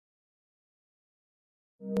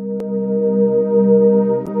Well,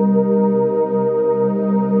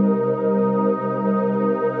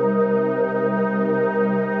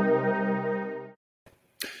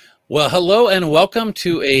 hello and welcome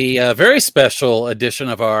to a very special edition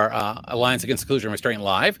of our Alliance Against Seclusion and Restraint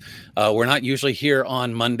Live. We're not usually here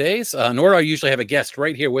on Mondays, nor do I usually have a guest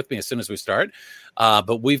right here with me as soon as we start.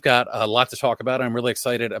 But we've got a lot to talk about. I'm really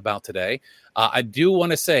excited about today. I do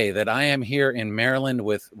want to say that I am here in Maryland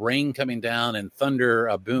with rain coming down and thunder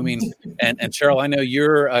booming. And Cheryl, I know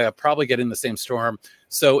you're probably getting the same storm.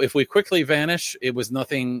 So if we quickly vanish, it was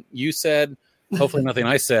nothing you said, hopefully nothing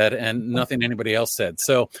I said, and nothing anybody else said.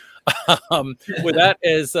 So with that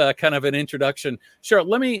as kind of an introduction, Cheryl,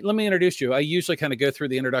 let me introduce you. I usually kind of go through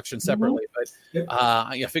the introduction separately, but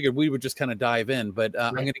I figured we would just kind of dive in. But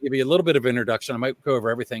I'm going to give you a little bit of introduction. I might go over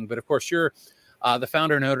everything, but of course, you're the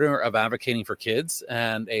founder and owner of Advocating for Kids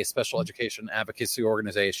and a special education advocacy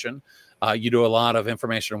organization. You do a lot of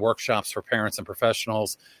information and workshops for parents and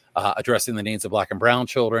professionals addressing the needs of Black and Brown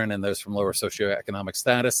children and those from lower socioeconomic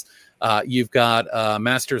status. You've got a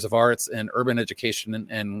Master's of Arts in Urban Education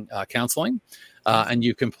and Counseling, and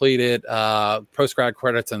you completed postgrad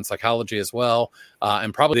credits in psychology as well.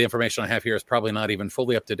 And probably the information I have here is probably not even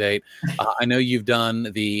fully up to date. I know you've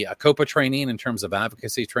done the COPA training in terms of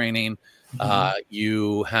advocacy training.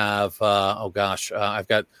 You have, I've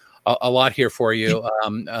got a lot here for you.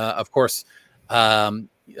 Of course, NAPC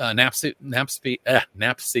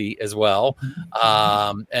as well,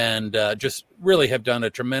 and just really have done a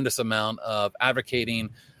tremendous amount of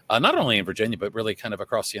advocating, not only in Virginia, but really kind of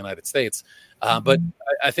across the United States. But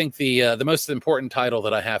I think the most important title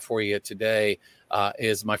that I have for you today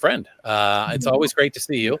is my friend. It's always great to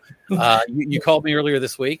see you. You called me earlier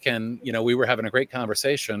this week, and we were having a great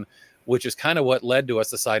conversation, which is kind of what led to us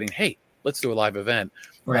deciding, hey, let's do a live event.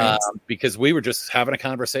 Right. Because we were just having a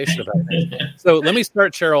conversation about it. So let me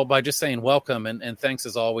start, Cheryl, by just saying welcome and thanks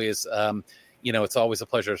as always. It's always a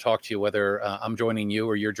pleasure to talk to you, whether I'm joining you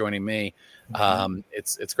or you're joining me.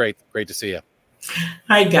 It's great to see you.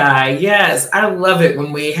 Hi, Guy. Yes, I love it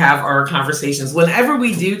when we have our conversations. Whenever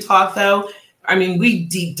we do talk, though, I mean, we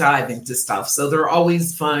deep dive into stuff. So they're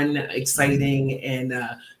always fun, exciting, and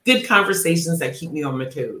good conversations that keep me on my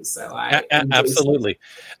toes. So I absolutely.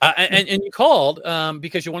 And you called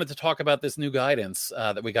because you wanted to talk about this new guidance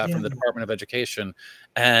that we got from the Department of Education.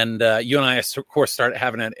 And you and I, of course, started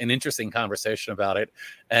having an interesting conversation about it.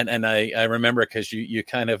 And I remember because you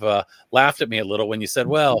kind of laughed at me a little when you said,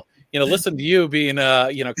 well, listen to you being,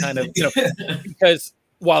 because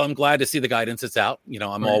while I'm glad to see the guidance that's out,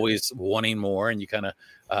 I'm always wanting more. And you kind of,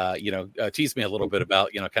 tease me a little bit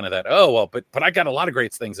about, kind of that, but I got a lot of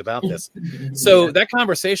great things about this. So that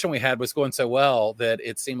conversation we had was going so well that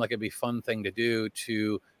it seemed like it'd be a fun thing to do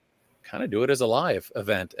to kind of do it as a live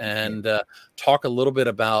event and talk a little bit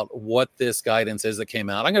about what this guidance is that came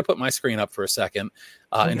out. I'm going to put my screen up for a second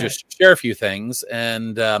and just share a few things.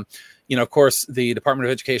 And, of course, the Department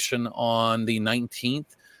of Education on the 19th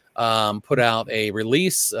put out a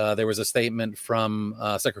release. There was a statement from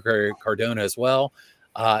Secretary Cardona as well.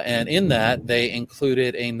 And in that, they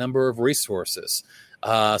included a number of resources.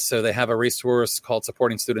 So they have a resource called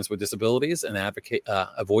Supporting Students with Disabilities and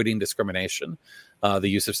Avoiding Discrimination, the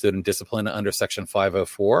use of student discipline under Section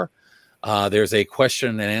 504. There's a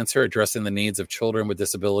question and answer addressing the needs of children with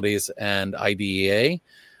disabilities and IDEA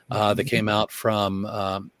that came out from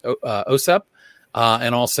OSEP.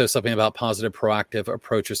 And also something about positive, proactive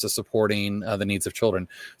approaches to supporting the needs of children.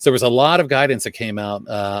 So there was a lot of guidance that came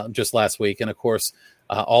out just last week. And of course,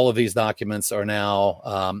 all of these documents are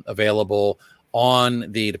now available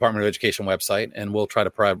on the Department of Education website, and we'll try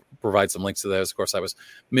to provide some links to those. Of course, I was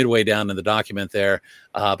midway down in the document there,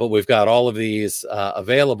 but we've got all of these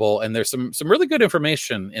available, and there's some really good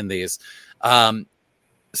information in these.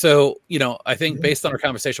 So, I think based on our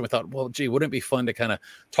conversation, we thought, well, gee, wouldn't it be fun to kind of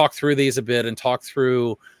talk through these a bit and talk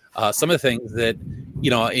through some of the things that,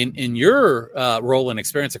 in your role and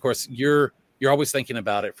experience, of course, you're always thinking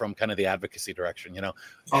about it from kind of the advocacy direction.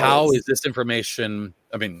 How is this information,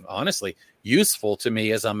 honestly, useful to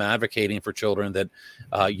me as I'm advocating for children that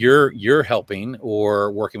you're helping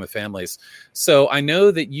or working with families. So I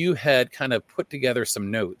know that you had kind of put together some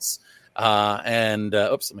notes. Let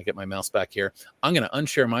me get my mouse back here. I'm going to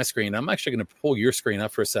unshare my screen. I'm actually going to pull your screen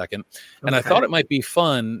up for a second. And I thought it might be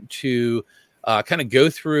fun to kind of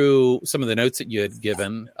go through some of the notes that you had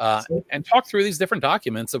given and talk through these different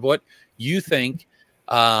documents of what you think,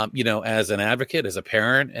 as an advocate, as a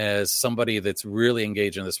parent, as somebody that's really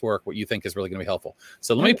engaged in this work, what you think is really going to be helpful.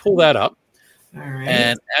 So let me pull that up. All right.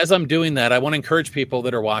 And as I'm doing that, I want to encourage people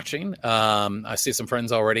that are watching. I see some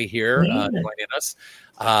friends already here joining us.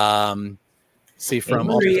 See Hey, from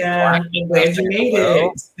Maria, I'm glad you made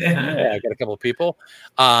it. Yeah, I got a couple of people.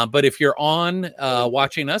 But if you're on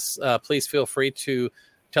watching us, please feel free to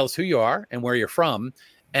tell us who you are and where you're from.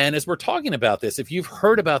 And as we're talking about this, if you've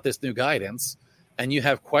heard about this new guidance and you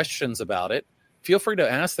have questions about it, feel free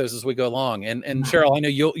to ask those as we go along. And Cheryl, I know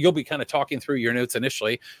you'll be kind of talking through your notes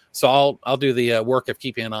initially, so I'll do the work of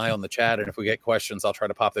keeping an eye on the chat. And if we get questions, I'll try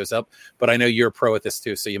to pop those up. But I know you're a pro at this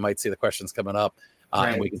too, so you might see the questions coming up.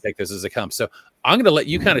 Right. And we can take those as they come. So I'm going to let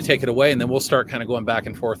you kind of take it away, and then we'll start kind of going back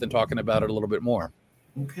and forth and talking about it a little bit more.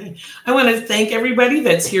 Okay. I want to thank everybody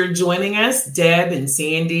that's here joining us, Deb and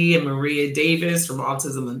Sandy and Maria Davis from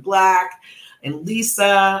Autism in Black and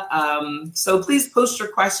Lisa. So please post your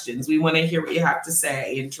questions. We want to hear what you have to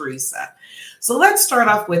say, and Teresa. So let's start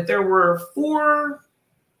off with, there were four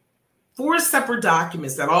separate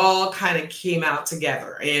documents that all kind of came out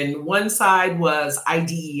together. And one side was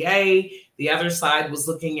IDEA. The other side was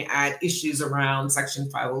looking at issues around Section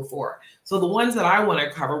 504. So the ones that I want to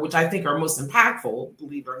cover, which I think are most impactful,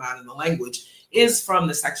 believe it or not, in the language, is from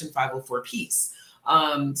the Section 504 piece.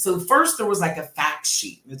 So first, there was like a fact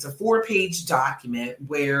sheet. It's a 4-page document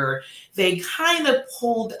where they kind of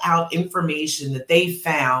pulled out information that they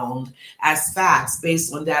found as facts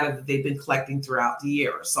based on data that they've been collecting throughout the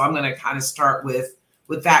year. So I'm going to kind of start with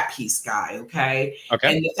that piece, Guy, okay?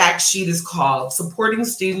 And the fact sheet is called Supporting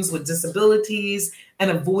Students with Disabilities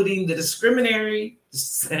and Avoiding the Discriminatory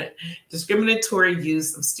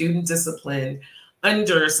Use of Student Discipline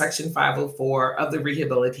under Section 504 of the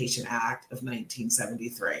Rehabilitation Act of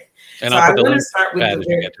 1973. And so I'll put the links start with as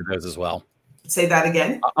you get to those as well. Say that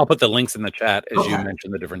again? I'll put the links in the chat as you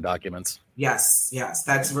mentioned the different documents. Yes,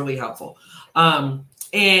 that's really helpful. I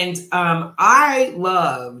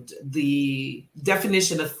loved the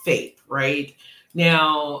definition of FAPE, right?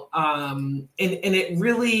 Now, and it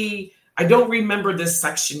really, I don't remember this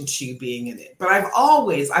Section 2 being in it, but I've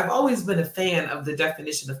always been a fan of the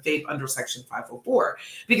definition of FAPE under Section 504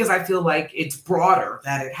 because I feel like it's broader,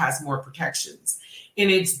 that it has more protections. And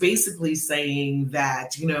it's basically saying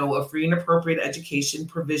that, a free and appropriate education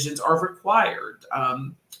provisions are required.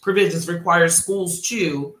 Provisions require schools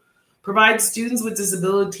to provide students with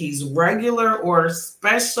disabilities regular or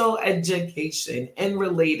special education and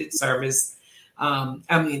related service.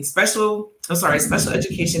 Special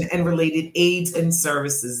education and related aids and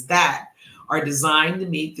services that are designed to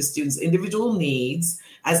meet the student's individual needs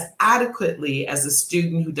as adequately as a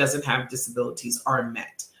student who doesn't have disabilities are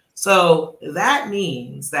met. So that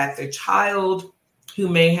means that the child who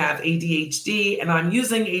may have ADHD, and I'm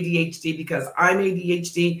using ADHD because I'm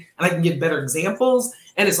ADHD and I can give better examples,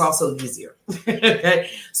 and it's also easier. Okay.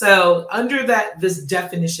 So under this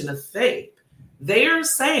definition of FAPE, they are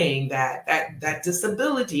saying that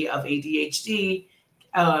disability of ADHD,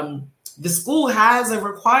 the school has a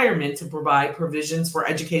requirement to provide provisions for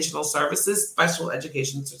educational services, special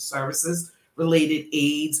education services, related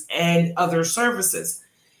aids, and other services.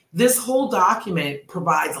 This whole document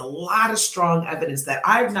provides a lot of strong evidence that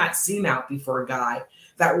I've not seen out before, Guy,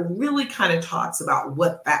 that really kind of talks about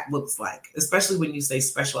what that looks like, especially when you say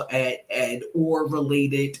special ed or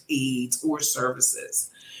related aids or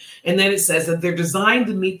services. And then it says that they're designed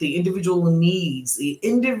to meet the individual needs, the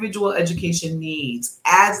individual education needs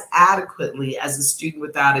as adequately as a student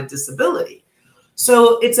without a disability.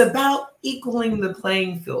 So it's about equaling the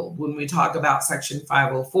playing field when we talk about Section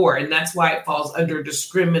 504, and that's why it falls under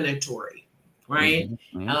discriminatory, right?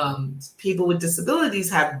 Mm-hmm. People with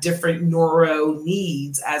disabilities have different neuro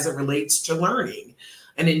needs as it relates to learning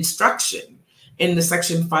and instruction. And the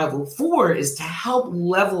Section 504 is to help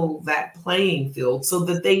level that playing field so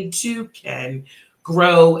that they too can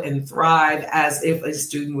grow and thrive as if a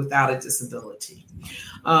student without a disability.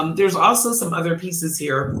 There's also some other pieces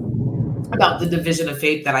here about the division of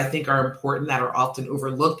FAPE that I think are important, that are often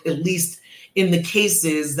overlooked, at least in the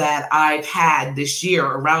cases that I've had this year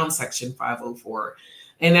around Section 504.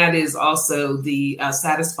 And that is also the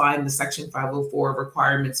satisfying the Section 504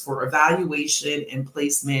 requirements for evaluation and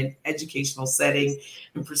placement, educational setting,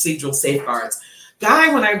 and procedural safeguards.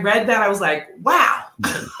 Guy, when I read that, I was like, wow,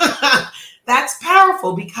 that's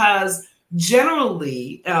powerful, because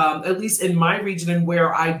generally, at least in my region and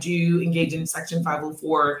where I do engage in Section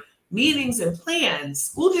 504 meetings and plans,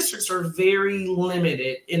 school districts are very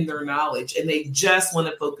limited in their knowledge, and they just want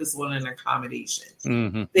to focus on an accommodation.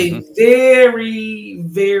 Mm-hmm. They very,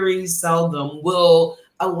 very seldom will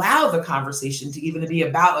allow the conversation to even be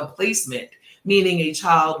about a placement, meaning a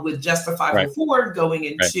child with just a 504 going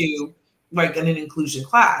into like an inclusion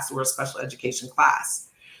class or a special education class.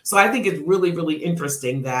 So I think it's really, really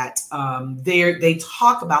interesting that they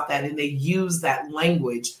talk about that and they use that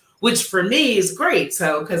language which for me is great.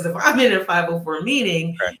 So, because if I'm in a 504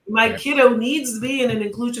 meeting, my kiddo needs to be in an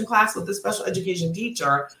inclusion class with a special education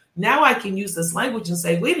teacher. Now I can use this language and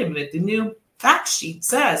say, wait a minute, the new fact sheet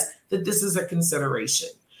says that this is a consideration.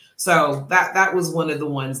 So that was one of the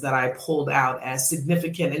ones that I pulled out as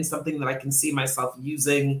significant and something that I can see myself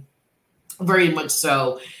using very much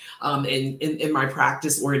so in my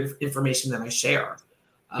practice or information that I share.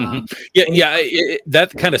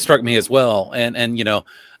 That kind of struck me as well. And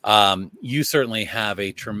you certainly have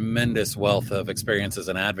a tremendous wealth of experience as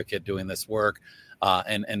an advocate doing this work.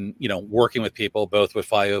 And working with people both with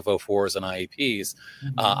 504s and IEPs.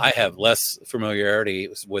 I have less familiarity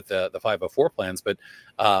with the 504 plans, but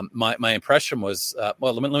my impression was,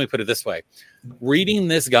 let me put it this way. Reading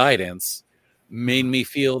this guidance made me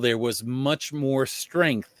feel there was much more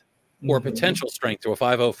strength or potential strength to a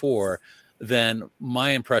 504 than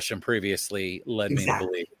my impression previously led me to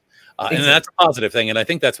believe. And that's a positive thing. And I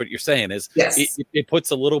think that's what you're saying is it puts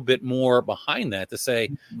a little bit more behind that to say,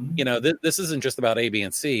 this isn't just about A, B,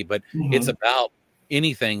 and C, but it's about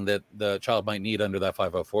anything that the child might need under that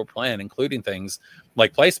 504 plan, including things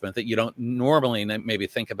like placement that you don't normally maybe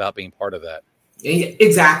think about being part of that.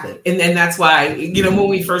 Exactly. And that's why, when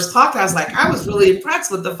we first talked, I was like, I was really impressed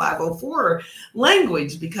with the 504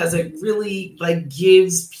 language because it really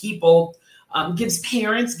gives people gives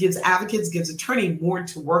parents, gives advocates, gives attorney more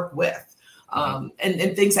to work with. And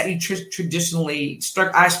things that you traditionally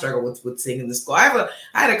I struggle with seeing in the school. I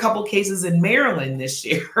had a couple cases in Maryland this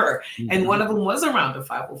year, and one of them was around a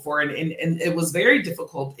 504, and it was very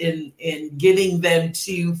difficult in getting them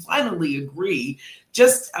to finally agree,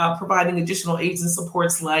 just providing additional aids and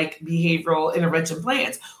supports like behavioral intervention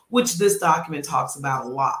plans, which this document talks about a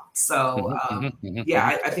lot. So I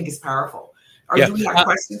think it's powerful. Do we have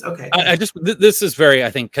questions? Okay. This is very, I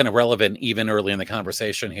think, kind of relevant even early in the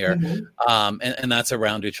conversation here. And that's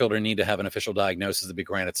around, do children need to have an official diagnosis to be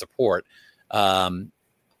granted support? So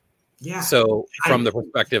from the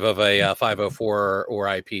perspective of a 504 or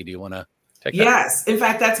IP, do you want to take that? Yes. In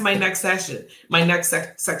fact, that's my next session,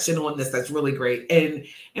 section on this. That's really great. And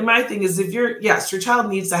my thing is your child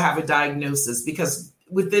needs to have a diagnosis because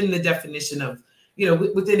within the definition of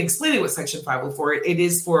within explaining what Section 504, it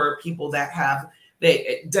is for people that have,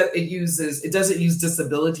 it doesn't use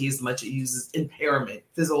disability as much, it uses impairment,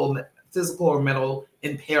 physical or mental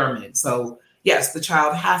impairment. So yes, the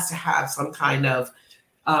child has to have some kind of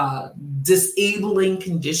disabling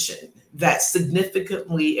condition that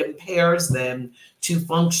significantly impairs them to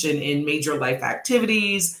function in major life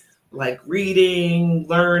activities like reading,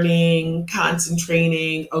 learning,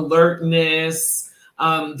 concentrating, alertness.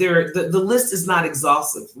 The list is not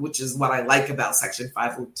exhaustive, which is what I like about Section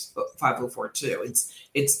 504 too.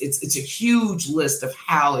 It's a huge list of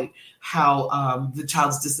how the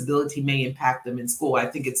child's disability may impact them in school. I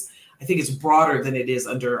think it's broader than it is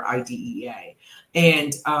under IDEA.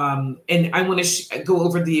 And I want to go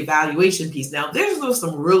over the evaluation piece. Now, there's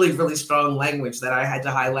some really, really strong language that I had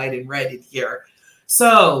to highlight and read it here.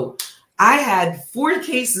 So I had 4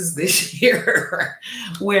 cases this year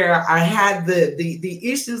where I had the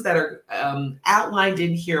issues that are outlined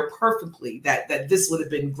in here perfectly. That this would have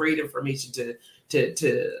been great information to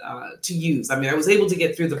use. I mean, I was able to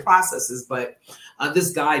get through the processes, but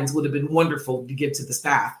this guidance would have been wonderful to give to the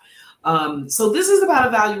staff. So this is about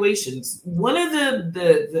evaluations. One of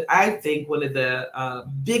I think one of the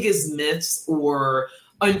biggest myths or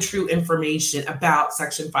untrue information about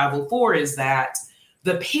Section 504 is that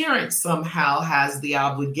the parent somehow has the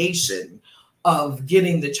obligation of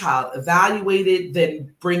getting the child evaluated,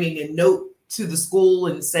 then bringing a note to the school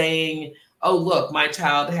and saying, oh, look, my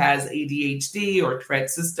child has ADHD or Tourette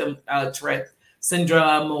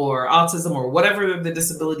syndrome or autism or whatever the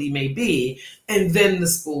disability may be. And then the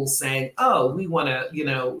school saying, oh, we want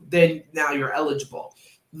to, then now you're eligible.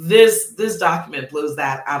 This document blows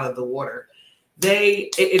that out of the water.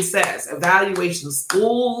 It says evaluation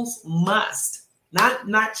schools must,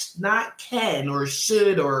 not can or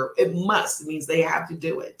should, or it must. It means they have to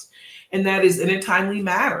do it. And that is in a timely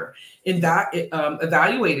manner.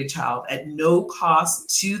 Evaluate a child at no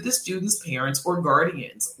cost to the student's parents or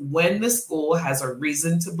guardians when the school has a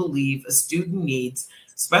reason to believe a student needs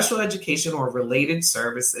special education or related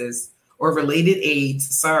services or related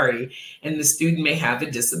aids, and the student may have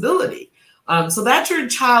a disability. So that's your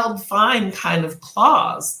child find kind of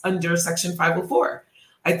clause under Section 504.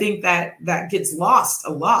 I think that gets lost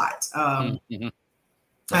a lot.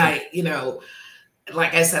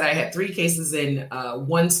 Like I said, I had 3 cases in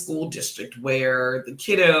one school district where the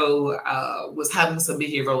kiddo was having some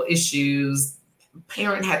behavioral issues.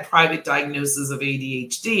 Parent had private diagnosis of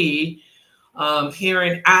ADHD.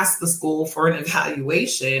 parent asked the school for an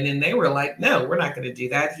evaluation, and they were like, "No, we're not going to do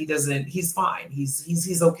that. He's fine.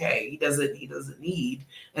 He's okay. He doesn't need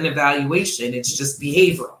an evaluation. It's just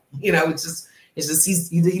behavioral. It's just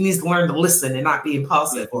he needs to learn to listen and not be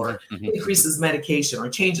impulsive, or increases medication or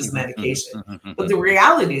changes medication." But the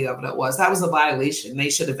reality of it was that was a violation. They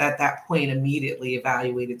should have at that point immediately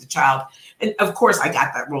evaluated the child. And of course, I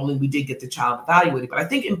got that wrong, and we did get the child evaluated. But I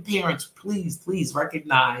think in parents, please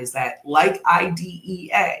recognize that, like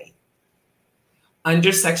IDEA,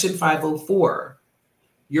 under Section 504,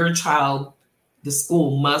 your child, the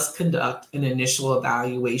school must conduct an initial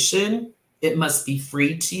evaluation. It must be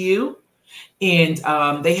free to you. And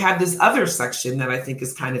they have this other section that I think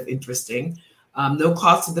is kind of interesting. No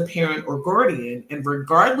cost to the parent or guardian. And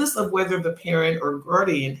regardless of whether the parent or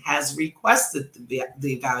guardian has requested the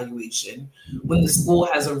evaluation, when the school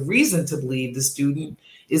has a reason to believe the student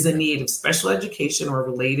is in need of special education or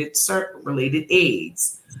related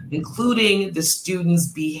aids, including the student's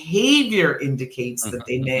behavior indicates that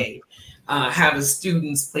they may have a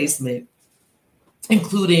student's placement,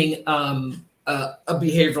 including a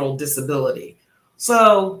behavioral disability.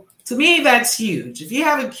 So to me, that's huge. If you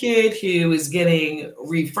have a kid who is getting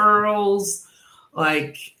referrals,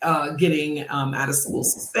 like getting out of school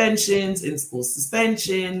suspensions, in-school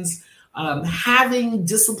suspensions, having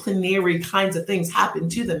disciplinary kinds of things happen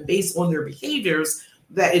to them based on their behaviors,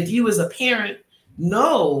 that if you as a parent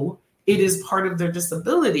know it is part of their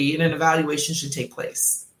disability, and an evaluation should take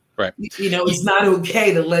place. Right. It's not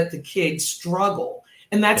okay to let the kid struggle.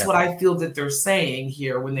 And that's what I feel that they're saying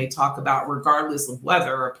here when they talk about, regardless of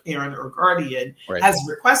whether a parent or guardian has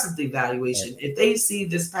requested the evaluation, if they see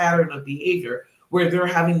this pattern of behavior where they're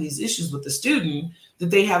having these issues with the student,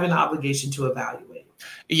 that they have an obligation to evaluate.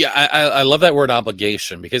 Yeah, I love that word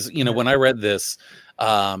obligation, because, when I read this,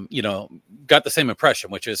 got the same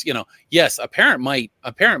impression, which is, yes, a parent might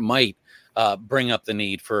bring up the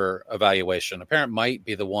need for evaluation. A parent might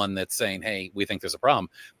be the one that's saying, "Hey, we think there's a problem."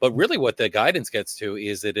 But really what the guidance gets to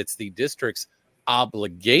is that it's the district's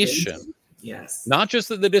obligation. Yes. Not just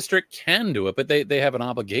that the district can do it, but they have an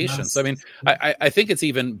obligation. Yes. So, I mean, I think it's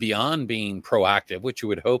even beyond being proactive, which you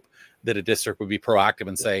would hope that a district would be proactive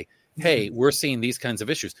and say, "Hey, we're seeing these kinds of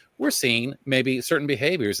issues. We're seeing maybe certain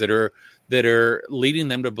behaviors that are leading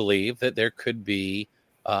them to believe that there could be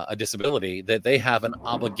a disability," that they have an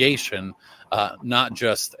obligation, not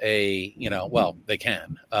just they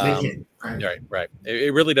can. Right.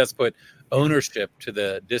 It really does put ownership to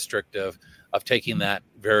the district of taking that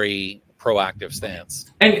very proactive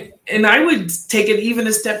stance. And I would take it even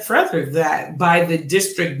a step further, that by the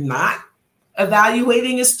district not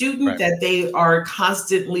evaluating a student, that they are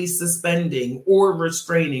constantly suspending or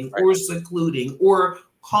restraining or secluding or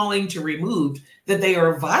calling to remove, that they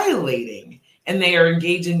are violating and they are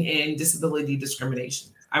engaging in disability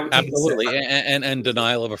discrimination. I would take absolutely, and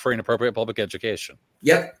denial of a free and appropriate public education.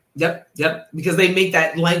 Yep. Because they make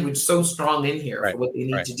that language so strong in here for what they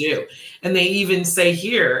need to do. And they even say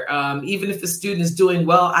here, even if the student is doing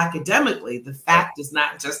well academically, the fact does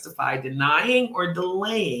not justify denying or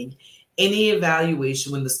delaying any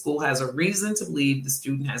evaluation when the school has a reason to believe the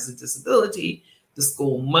student has a disability. The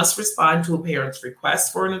school must respond to a parent's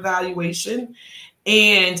request for an evaluation,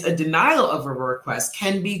 and a denial of a request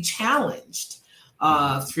can be challenged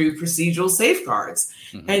through procedural safeguards.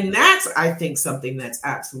 And that's, I think, something that's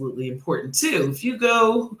absolutely important too. If you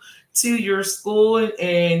go to your school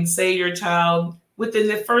and say your child, within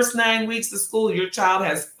the first 9 weeks of school, your child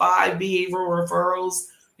has 5 behavioral referrals,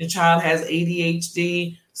 your child has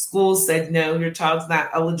ADHD, school said, no, your child's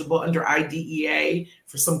not eligible under IDEA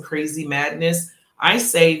for some crazy madness, I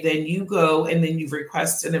say then you go and then you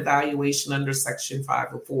request an evaluation under Section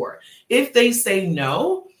 504. If they say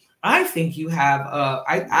no, I think you have,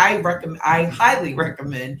 I highly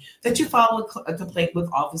recommend that you file a complaint with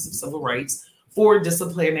Office of Civil Rights for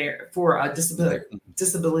disability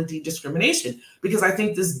discrimination, because I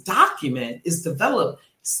think this document is developed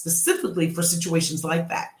specifically for situations like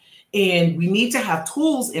that. And we need to have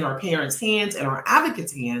tools in our parents' hands and our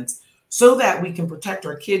advocates' hands so that we can protect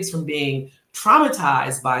our kids from being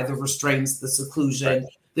traumatized by the restraints, the seclusion,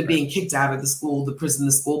 the being kicked out of the school, the prison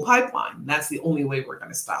to school pipeline. That's the only way we're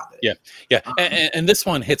going to stop it. Yeah. And this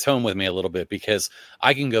one hits home with me a little bit, because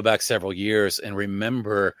I can go back several years and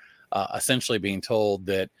remember essentially being told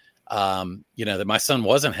that, that my son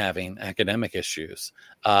wasn't having academic issues.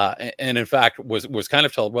 And in fact, was kind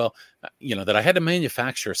of told, well, that I had to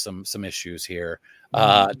manufacture some issues here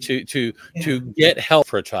to get help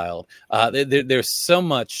for a child. There's so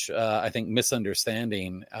much, I think,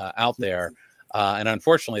 misunderstanding out there. And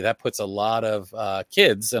unfortunately, that puts a lot of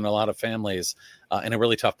kids and a lot of families in a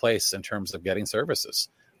really tough place in terms of getting services.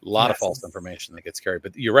 A lot of false information that gets carried.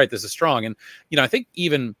 But you're right, this is strong. And, I think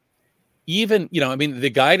even,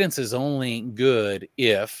 the guidance is only good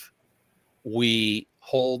if we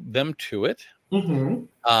hold them to it. Mm-hmm.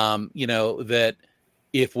 That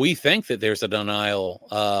if we think that there's a denial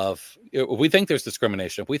of, if we think there's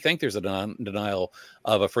discrimination, if we think there's a denial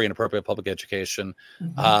of a free and appropriate public education,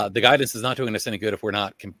 the guidance is not doing us any good if we're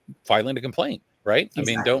not filing a complaint, right?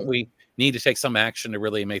 Exactly. I mean, don't we need to take some action to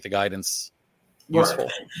really make the guidance useful?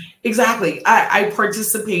 Exactly. I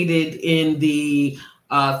participated in the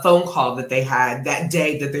phone call that they had that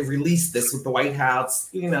day that they released this with the White House.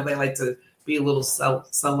 They like to be a little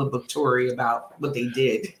celebratory about what they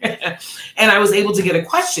did. And I was able to get a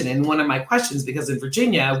question in one of my questions, because in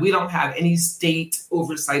Virginia, we don't have any state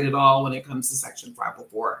oversight at all when it comes to Section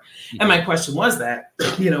 504. And my question was that,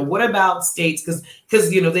 what about states? Because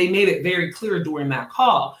they made it very clear during that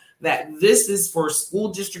call that this is for school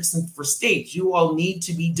districts and for states. You all need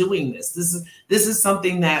to be doing this. This is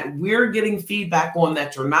something that we're getting feedback on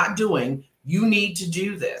that you're not doing. You need to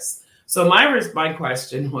do this. So my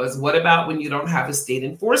question was, what about when you don't have a state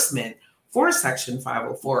enforcement for Section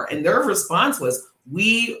 504? And their response was,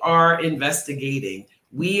 we are investigating.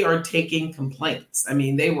 We are taking complaints. I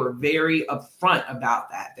mean, they were very upfront about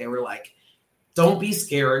that. They were like, don't be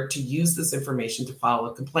scared to use this information to file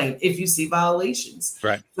a complaint if you see violations.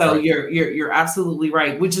 Right. So you're absolutely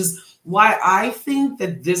right, which is why I think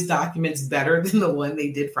that this document's better than the one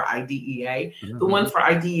they did for IDEA. Mm-hmm. The one for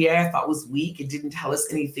IDEA I thought was weak. It didn't tell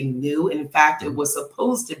us anything new. In fact, it was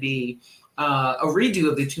supposed to be a redo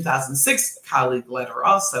of the 2006 colleague letter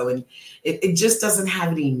also, and it just doesn't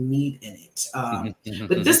have any meat in it.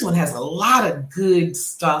 But this one has a lot of good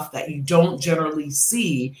stuff that you don't generally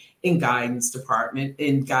see in guidance department,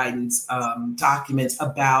 in guidance documents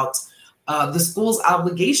about the school's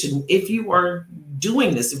obligation. If you are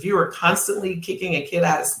doing this, if you are constantly kicking a kid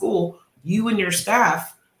out of school, you and your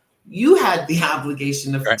staff, you had the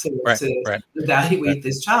obligation to evaluate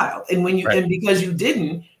this child. And when and because you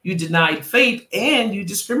didn't, you denied FAPE and you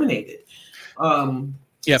discriminated.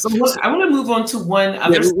 So I want to move on to one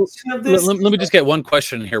other section of this. Let me just get one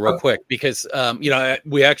question here real quick, because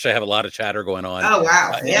we actually have a lot of chatter going on. Oh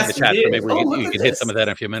wow! In the chat, so maybe you can hit some of that in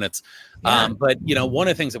a few minutes. Yeah. But one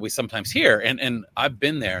of the things that we sometimes hear, and I've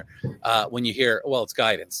been there, when you hear, well, it's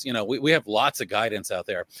guidance. We have lots of guidance out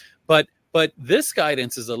there, but this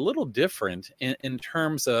guidance is a little different in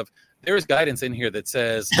terms of, there is guidance in here that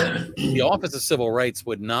says the Office of Civil Rights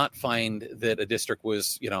would not find that a district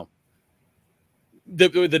was,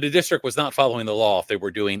 that the district was not following the law if they were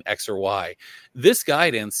doing X or Y. This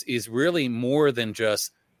guidance is really more than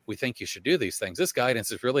just, we think you should do these things. This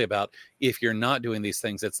guidance is really about, if you're not doing these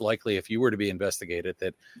things, it's likely, if you were to be investigated,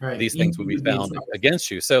 that these things would be found against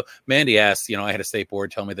you. So Mandy asked, I had a state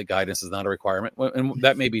board tell me that guidance is not a requirement. And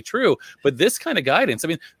that may be true, but this kind of guidance,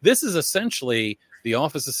 this is essentially the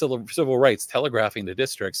Office of Civil Rights telegraphing to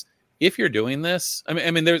districts, if you're doing this,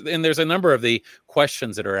 there's a number of the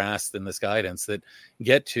questions that are asked in this guidance that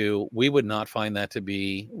get to, we would not find that to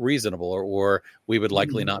be reasonable, or we would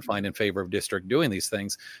likely not find in favor of district doing these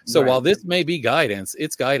things. So while this may be guidance,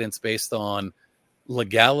 it's guidance based on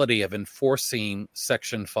legality of enforcing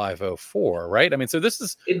Section 504, right? So this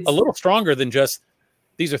is a little stronger than just,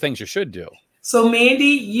 these are things you should do. So Mandy,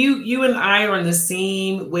 you and I are on the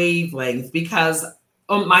same wavelength, because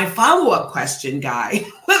my follow-up question, Guy,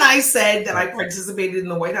 when I said that I participated in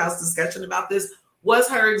the White House discussion about this, was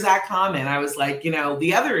her exact comment. I was like,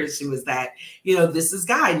 the other issue is that, this is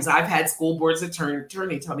guidance. I've had school boards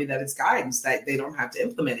attorney tell me that it's guidance, that they don't have to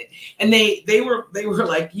implement it. And they were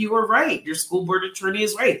like, you are right. Your school board attorney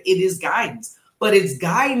is right. It is guidance, but it's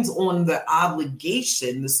guidance on the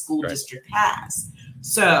obligation the school district has.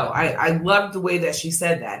 So I love the way that she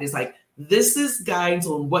said that. It's like, this is guidance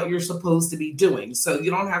on what you're supposed to be doing. So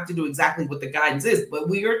you don't have to do exactly what the guidance is, but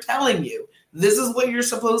we are telling you, this is what you're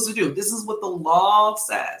supposed to do. This is what the law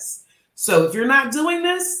says. So if you're not doing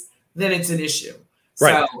this, then it's an issue.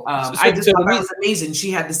 Right. So I just thought that was amazing.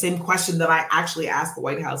 She had the same question that I actually asked the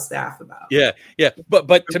White House staff about. Yeah.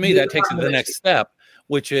 But to me, that takes it to the next step,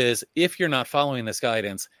 which is, if you're not following this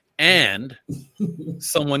guidance and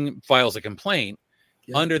someone files a complaint,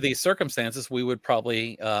 under these circumstances, we would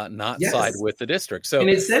probably not side with the district. So, and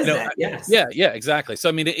it says that, yes. Yeah, exactly.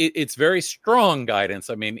 So, it's very strong guidance.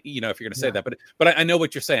 If you're going to say that, but I know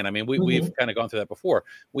what you're saying. We've kind of gone through that before.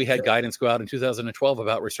 We had guidance go out in 2012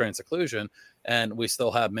 about restraint seclusion, and we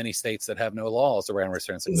still have many states that have no laws around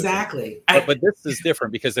restraint seclusion. Exactly. But this is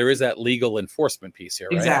different, because there is that legal enforcement piece here,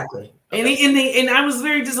 right? Exactly. And I was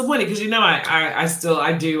very disappointed because I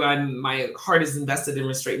still do. My heart is invested in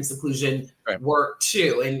restraint and seclusion work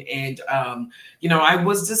too, and I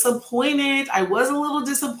was disappointed. I was a little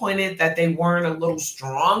disappointed that they weren't a little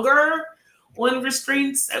stronger on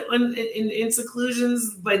restraints in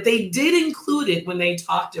seclusions, but they did include it when they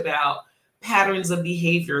talked about patterns of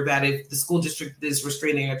behavior, that if the school district is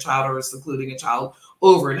restraining a child or secluding a child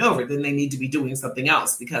over and over, then they need to be doing something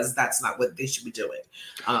else because that's not what they should be doing.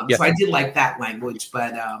 So I did like that language,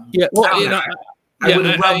 but you and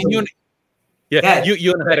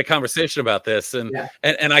I had a conversation about this, and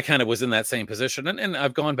I kind of was in that same position, and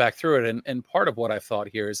I've gone back through it, and part of what I thought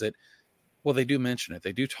here is that, well, they do mention it.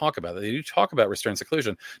 They do talk about it. They do talk about restraint and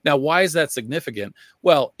seclusion. Now, why is that significant?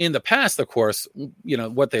 Well, in the past, of course,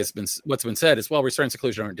 what's been said is, well, restraint and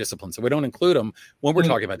seclusion aren't discipline, so we don't include them when we're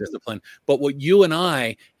talking about discipline. But what you and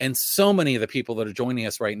I and so many of the people that are joining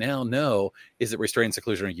us right now know is that restraint and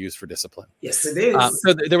seclusion are used for discipline. Yes, it is.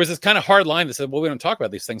 So there was this kind of hard line that said, well, we don't talk about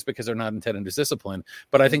these things because they're not intended as discipline.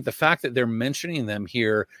 But I think the fact that they're mentioning them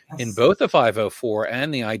here in both the 504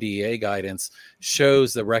 and the IDEA guidance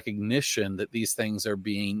shows the recognition that these things are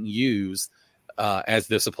being used as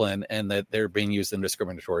discipline and that they're being used in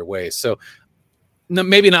discriminatory ways. So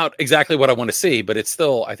maybe not exactly what I want to see, but it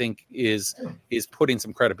still, I think, is putting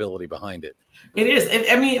some credibility behind it. It is.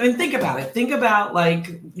 And think about it. Think about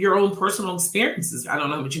like your own personal experiences. I don't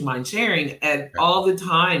know how much you mind sharing at all the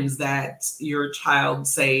times that your child,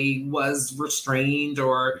 say, was restrained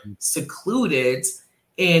or secluded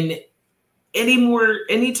in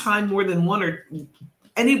any time more than one or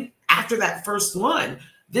any after that first one.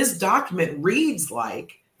 This document reads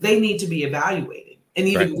like they need to be evaluating and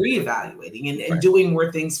even reevaluating and doing more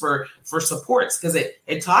things for supports, because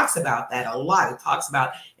it talks about that a lot. It talks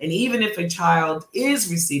about, and even if a child is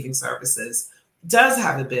receiving services, does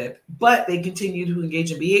have a BIP, but they continue to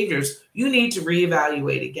engage in behaviors, you need to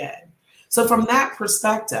reevaluate again. So from that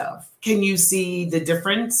perspective, can you see the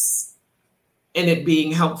difference in it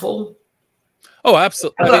being helpful? Oh,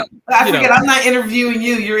 absolutely. Look, I forget, I'm not interviewing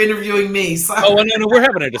you. You're interviewing me. So. Oh, no, we're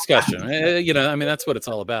having a discussion. That's what it's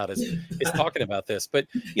all about is talking about this. But,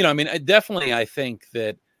 definitely I think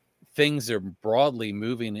that things are broadly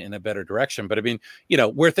moving in a better direction. But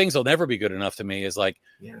where things will never be good enough to me is like,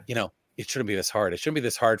 it shouldn't be this hard. It shouldn't be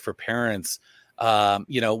this hard for parents.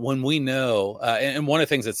 When we know, and one of the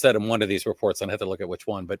things that's said in one of these reports, and I have to look at which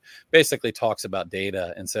one, but basically talks about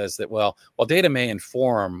data and says that, while data may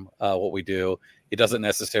inform what we do, it doesn't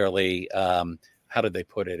necessarily, how did they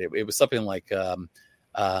put it? It was something like,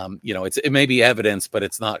 it may be evidence, but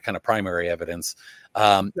it's not kind of primary evidence.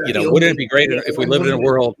 Wouldn't it be great if we lived in a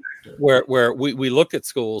world where we looked at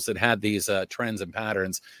schools that had these trends and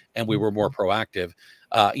patterns and we were more proactive?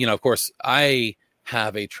 Of course, I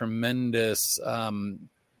have a tremendous, I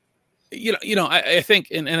think,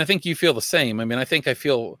 and I think you feel the same. I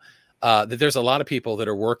feel that there's a lot of people that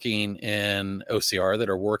are working in OCR, that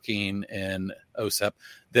are working in OSEP,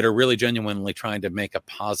 that are really genuinely trying to make a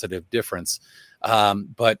positive difference.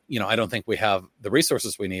 But I don't think we have the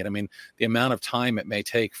resources we need. The amount of time it may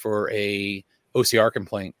take for a OCR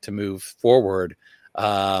complaint to move forward,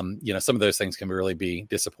 some of those things can really be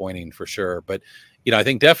disappointing for sure. But, I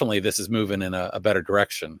think definitely this is moving in a better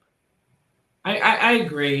direction. I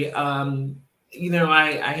agree. I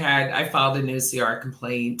filed an OCR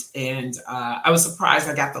complaint, and I was surprised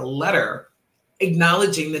I got the letter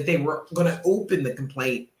acknowledging that they were going to open the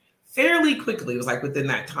complaint fairly quickly. It was like within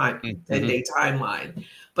that 10-day timeline.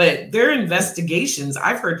 But their investigations,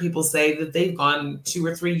 I've heard people say that they've gone 2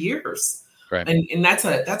 or 3 years. Right. And that's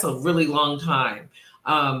a really long time.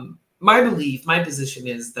 My position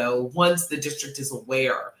is, though, once the district is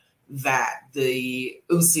aware that the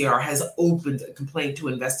OCR has opened a complaint to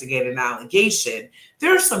investigate an allegation,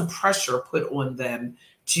 there's some pressure put on them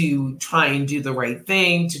to try and do the right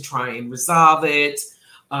thing, to try and resolve it.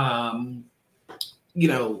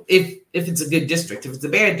 If it's a good district, if it's a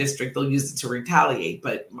bad district, they'll use it to retaliate.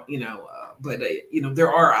 But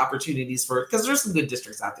there are opportunities for it, because there's some good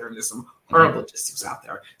districts out there and there's some horrible districts out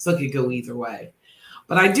there. So it could go either way.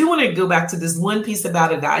 But I do want to go back to this one piece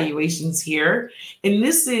about evaluations here. And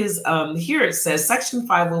this is, here it says, Section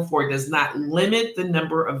 504 does not limit the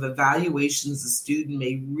number of evaluations a student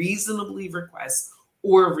may reasonably request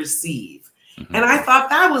or receive. Mm-hmm. And I thought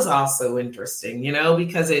that was also interesting,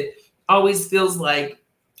 because it always feels like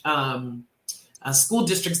school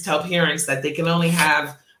districts tell parents that they can only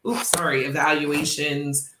have,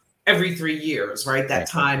 evaluations every 3 years, right? That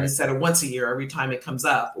time instead of once a year, every time it comes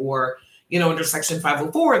up. Or, under Section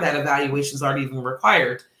 504, that evaluations aren't even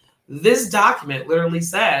required. This document literally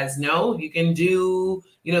says, no, you can do,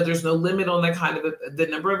 there's no limit on the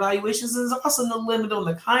number of evaluations. There's also no limit on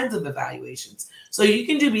the kinds of evaluations. So you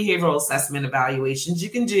can do behavioral assessment evaluations. You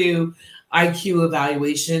can do IQ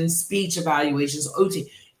evaluations, speech evaluations, OT,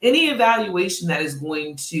 any evaluation that is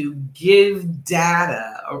going to give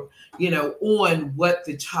data on what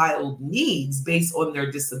the child needs based on their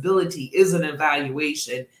disability is an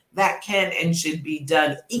evaluation that can and should be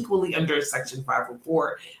done equally under Section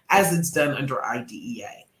 504 as it's done under IDEA.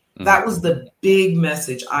 Mm-hmm. That was the big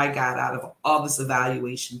message I got out of all this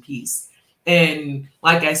evaluation piece. And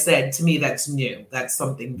like I said, to me, that's new. That's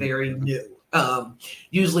something very new.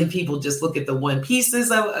 Usually people just look at the one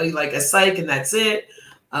pieces of like a psych and that's it.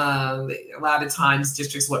 A lot of times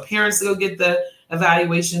districts want parents to go get the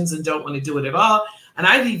evaluations and don't want to do it at all. And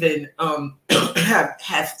I've even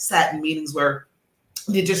have sat in meetings where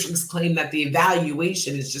the districts claim that the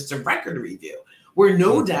evaluation is just a record review where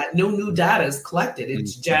no new data is collected.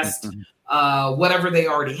 It's just whatever they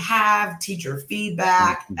already have, teacher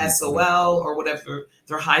feedback, SOL, or whatever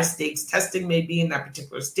their high stakes testing may be in that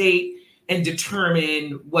particular state, and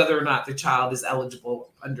determine whether or not the child is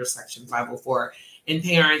eligible under Section 504. And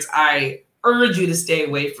parents, I urge you to stay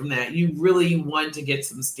away from that. You really want to get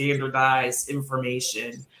some standardized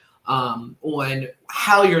information on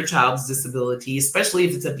how your child's disability, especially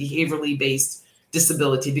if it's a behaviorally based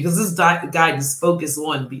disability, because this guidance focuses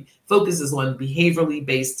on behaviorally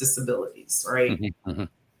based disabilities, right? Mm-hmm.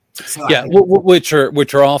 So yeah, which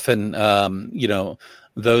are often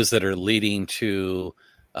those that are leading to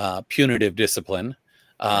punitive discipline,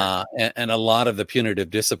 and a lot of the punitive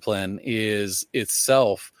discipline is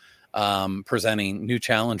itself presenting new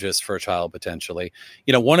challenges for a child potentially.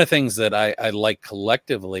 One of the things that I like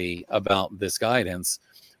collectively about this guidance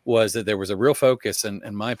was that there was a real focus,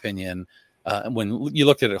 in my opinion, when you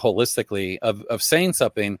looked at it holistically, of saying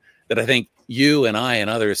something that I think you and I and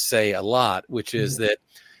others say a lot, which is that,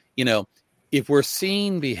 if we're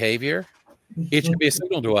seeing behavior, it should be a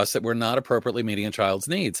signal to us that we're not appropriately meeting a child's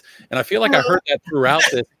needs. And I feel like I heard that throughout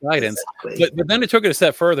this guidance, but then it took it a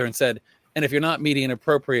step further and said, and if you're not meeting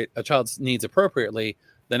a child's needs appropriately,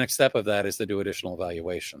 the next step of that is to do additional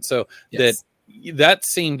evaluation. So yes. that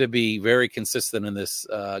seemed to be very consistent in this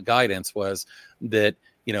guidance, was that,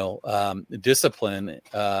 discipline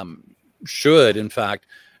should, in fact,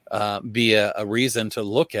 be a reason to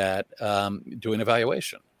look at doing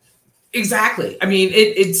evaluation. Exactly. I mean,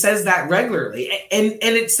 it says that regularly. And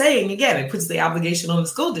it's saying, again, it puts the obligation on the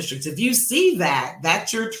school districts. If you see that,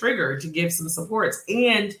 that's your trigger to give some supports.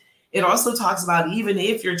 And it also talks about, even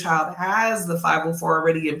if your child has the 504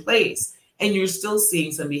 already in place and you're still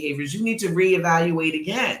seeing some behaviors, you need to reevaluate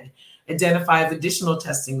again, identify if additional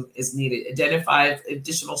testing is needed, identify if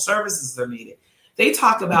additional services are needed. They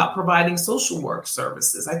talk about providing social work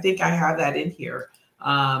services. I think I have that in here.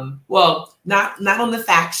 Well, not on the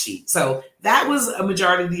fact sheet. So that was a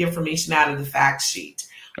majority of the information out of the fact sheet.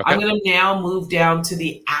 Okay. I'm going to now move down to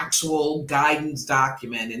the actual guidance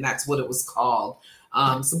document, and that's what it was called.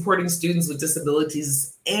 Supporting students with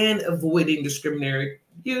disabilities and avoiding discriminatory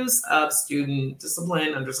use of student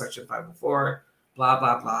discipline under Section 504, blah,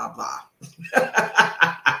 blah, blah, blah.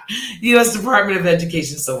 U.S. Department of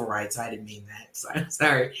Education Civil Rights. I didn't mean that. So,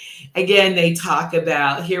 sorry. Again, they talk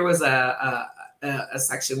about, here was a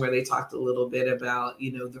section where they talked a little bit about,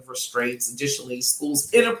 the restraints. Additionally,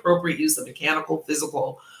 schools' inappropriate use of mechanical,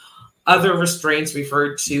 physical, other restraints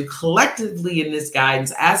referred to collectively in this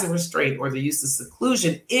guidance as a restraint or the use of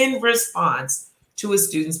seclusion in response to a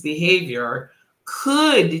student's behavior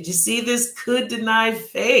could deny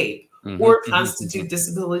FAPE or constitute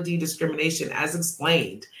disability discrimination as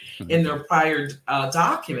explained in their prior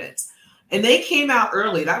documents. And they came out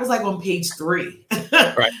early. That was like on page 3.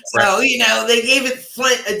 Right, so, they gave it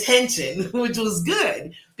front attention, which was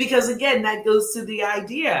good. Because, again, that goes to the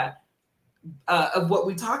idea of what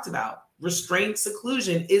we talked about. Restraint,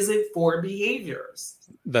 seclusion isn't for behaviors.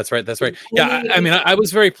 That's right. Yeah, I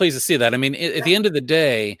was very pleased to see that. I mean, at the end of the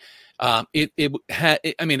day,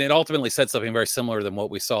 it ultimately said something very similar than what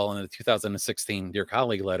we saw in the 2016 Dear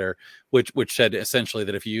Colleague letter, which said essentially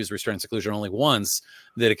that if you use restraint seclusion only once,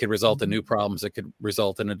 that it could result in new problems. It could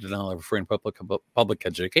result in a denial of free and public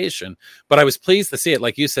education. But I was pleased to see it,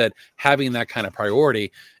 like you said, having that kind of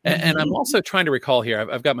priority. And I'm also trying to recall here,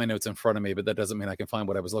 I've got my notes in front of me, but that doesn't mean I can find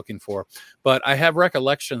what I was looking for. But I have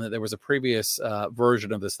recollection that there was a previous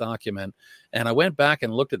version of this document, and I went back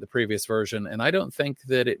and looked at the previous version, and I don't think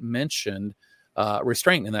that it mentioned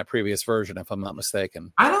restraint in that previous version, if I'm not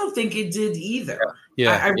mistaken. I don't think it did either.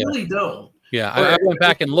 Yeah, I really don't. Yeah, I went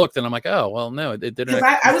back and looked, and I'm like, oh, well, no, it didn't.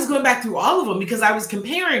 Because I was going back through all of them because I was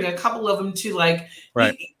comparing a couple of them to like,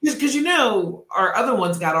 right, because our other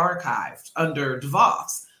ones got archived under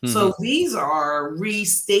DeVos. Mm-hmm. So these are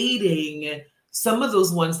restating some of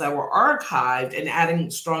those ones that were archived and adding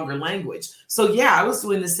stronger language. So yeah, I was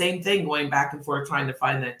doing the same thing, going back and forth trying to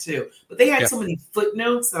find that too. But they had so many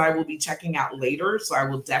footnotes that I will be checking out later. So I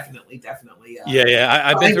will definitely. I've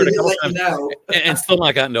been through it a couple times and still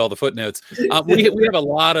not gotten to all the footnotes. We have a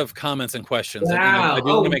lot of comments and questions. Wow. I do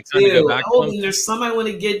want to make time to go back to them. There's some I want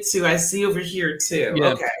to get to. I see over here too.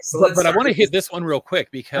 Yeah. Okay, so but I want to hit this one real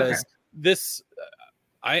quick because this,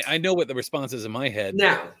 I know what the response is in my head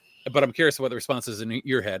now. But I'm curious what the response is in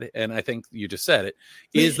your head, and I think you just said it,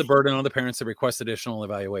 is the burden on the parents to request additional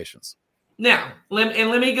evaluations. Now, let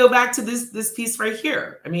me go back to this piece right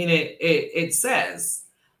here. I mean, it says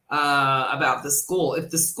about the school.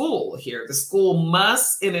 If the school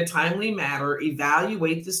must, in a timely manner,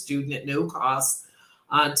 evaluate the student at no cost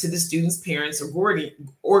to the student's parents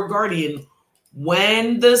or guardian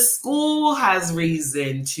when the school has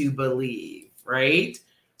reason to believe, right?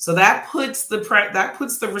 So that puts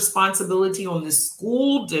the responsibility on the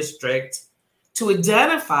school district to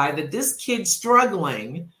identify that this kid's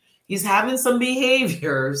struggling. He's having some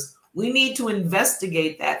behaviors. We need to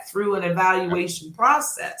investigate that through an evaluation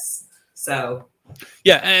process. So,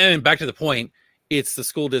 yeah, and back to the point, it's the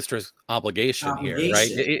school district's obligation here, right?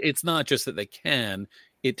 It's not just that they can;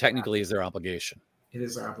 it technically is their obligation. It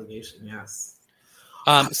is their obligation, yes.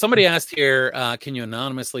 Somebody asked here, can you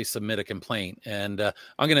anonymously submit a complaint? And I'm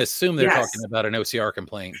going to assume they're talking about an OCR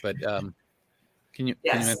complaint, but can you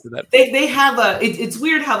answer that? They have it's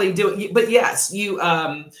weird how they do it, but yes, you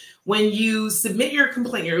when you submit your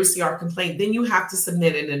OCR complaint, then you have to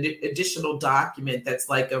submit an additional document that's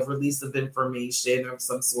like a release of information of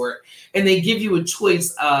some sort. And they give you a choice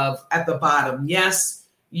of at the bottom, yes,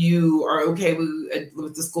 you are okay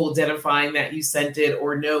with the school identifying that you sent it,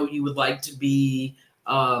 or no, you would like to be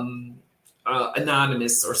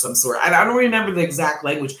anonymous or some sort. I don't remember the exact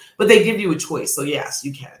language, but they give you a choice. So yes,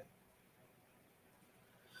 you can.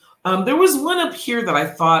 There was one up here that I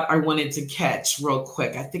thought I wanted to catch real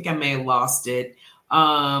quick. I think I may have lost it.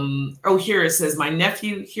 Here it says my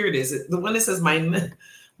nephew. Here it is. The one that says my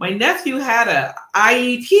nephew had a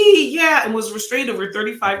IEP, and was restrained over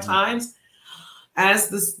 35 times. As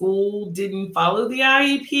the school didn't follow the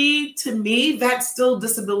IEP, to me, that's still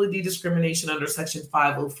disability discrimination under Section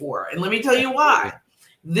 504. And let me tell you why.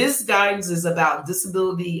 This guidance is about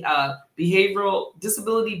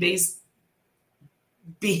disability-based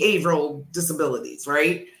behavioral disabilities,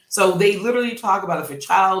 right? So they literally talk about if a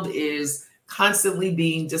child is constantly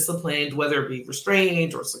being disciplined, whether it be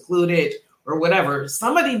restrained or secluded or whatever,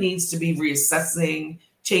 somebody needs to be reassessing,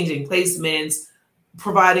 changing placements,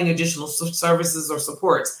 providing additional services or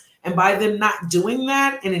supports. And by them not doing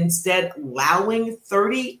that and instead allowing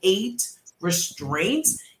 38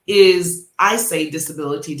 restraints is, I say,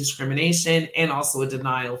 disability discrimination and also a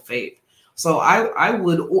denial of faith. So I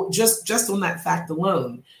would just on that fact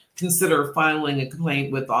alone consider filing a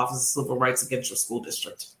complaint with the Office of Civil Rights against your school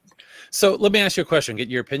district. So let me ask you a question, get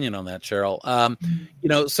your opinion on that, Cheryl.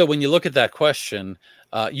 So when you look at that question,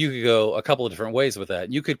 you could go a couple of different ways with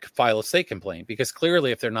that. You could file a state complaint because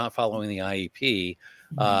clearly if they're not following the IEP,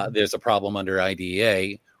 there's a problem under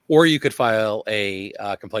IDEA, or you could file a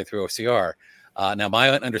complaint through OCR. Now, my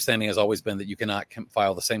understanding has always been that you cannot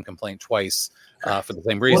file the same complaint twice for the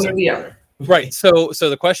same reason. One or the other. Right. So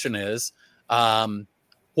the question is,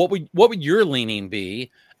 what would your leaning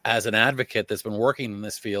be as an advocate that's been working in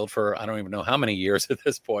this field for, I don't even know how many years at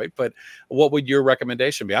this point, but what would your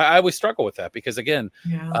recommendation be? I always struggle with that because, again,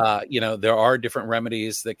 there are different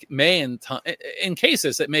remedies that may, in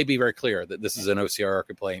cases, it may be very clear that this is an OCR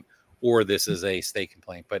complaint or this is a state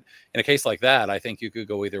complaint. But in a case like that, I think you could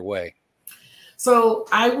go either way. So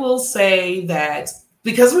I will say that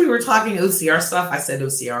because we were talking OCR stuff, I said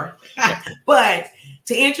OCR. But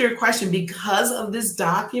to answer your question, because of this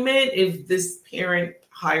document, if this parent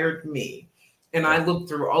hired me and I looked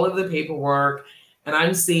through all of the paperwork and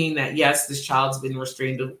I'm seeing that, yes, this child's been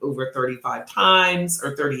restrained over 35 times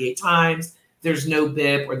or 38 times. There's no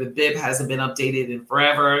BIP, or the BIP hasn't been updated in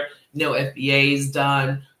forever. No FBA is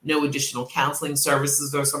done. No additional counseling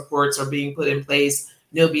services or supports are being put in place.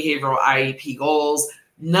 No behavioral IEP goals.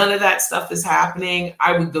 None of that stuff is happening.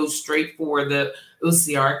 I would go straight for the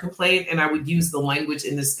OCR complaint, and I would use the language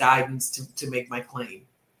in this guidance to make my claim.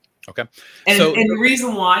 Okay. And the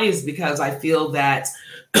reason why is because I feel that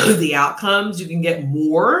the outcomes you can get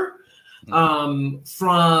more from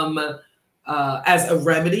as a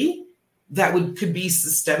remedy that could be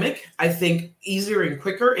systemic. I think easier and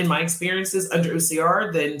quicker in my experiences under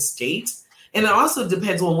OCR than state. And it also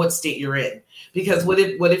depends on what state you're in, because what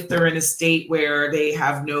if they're in a state where they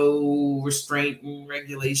have no restraint and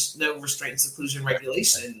regulation, no restraint and seclusion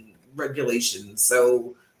regulations.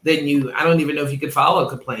 So then I don't even know if you could file a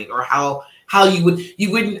complaint, or how you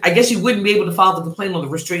wouldn't, I guess you wouldn't be able to file the complaint on the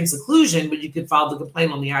restraint and seclusion, but you could file the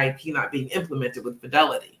complaint on the IEP not being implemented with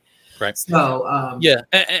fidelity. Right. So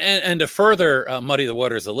and to further muddy the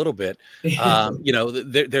waters a little bit,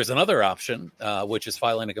 there's another option, which is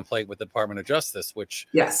filing a complaint with the Department of Justice, which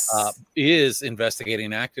is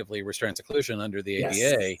investigating actively restraint seclusion under the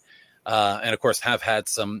ADA, and of course have had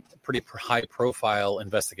some pretty high profile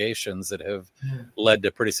investigations that have led to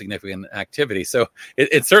pretty significant activity. So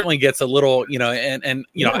it certainly gets a little,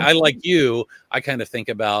 I like you, I kind of think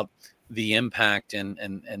about the impact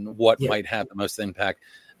and what might have the most impact.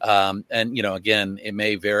 Again, it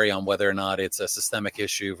may vary on whether or not it's a systemic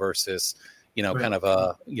issue versus, kind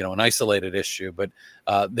of an isolated issue. But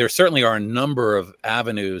there certainly are a number of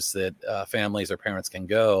avenues that families or parents can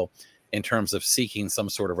go in terms of seeking some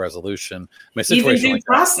sort of resolution. Even due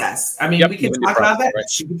process. I mean, we can talk about that. Right.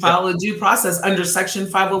 She can file a due process under Section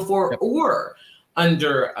 504 or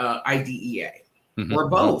under IDEA or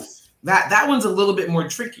both. That one's a little bit more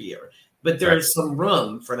trickier, but there's some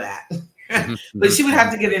room for that. But she would have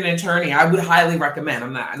to get an attorney. I would highly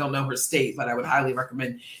recommend. I don't know her state, but I would highly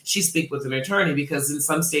recommend she speak with an attorney, because in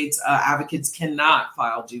some states, advocates cannot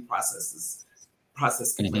file due process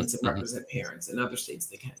complaints and represent parents. In other states,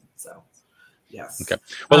 they can. So, yes. Okay.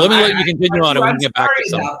 Well, let me let you continue on, and we can get back to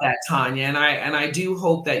something about that, Tanya. And I do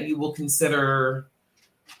hope that you will consider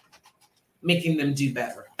making them do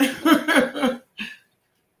better.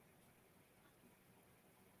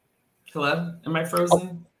 Hello, am I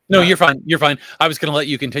frozen? No, you're fine. You're fine. I was going to let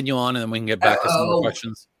you continue on, and then we can get back to some more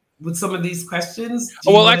questions. With some of these questions?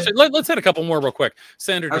 Actually, let's hit a couple more real quick.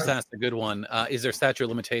 Sandra just asked a good one. Is there statute of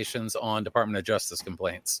limitations on Department of Justice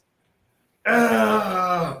complaints?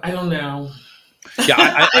 I don't know.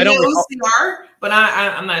 Yeah, I don't know OCR, but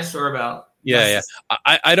I'm not sure about. Yeah.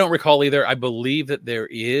 I don't recall either. I believe that there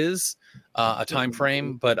is a time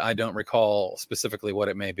frame, but I don't recall specifically what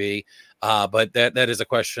it may be. But that is a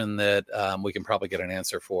question that we can probably get an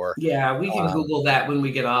answer for. Yeah, we can Google that when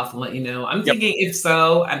we get off and let you know. I'm thinking if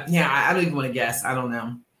so, I don't even want to guess. I don't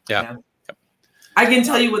know. Yeah. I can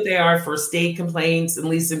tell you what they are for state complaints, at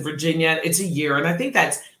least in Virginia. It's a year, and I think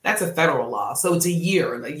that's a federal law. So it's a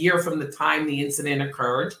year from the time the incident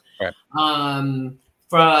occurred. Right.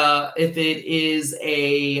 If it is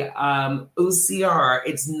a OCR,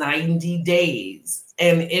 it's 90 days.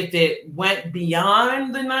 And if it went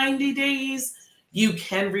beyond the 90 days, you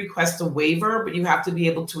can request a waiver, but you have to be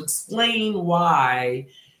able to explain why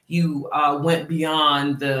you went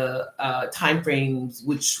beyond the timeframes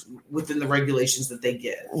which within the regulations that they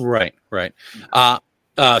give. Right.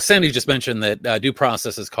 Sandy just mentioned that due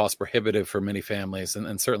process is cost prohibitive for many families,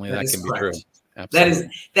 and certainly that can be true. Absolutely.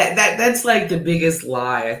 That's like the biggest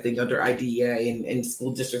lie, I think, under IDEA, and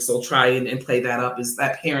school districts will try and play that up, is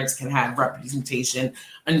that parents can have representation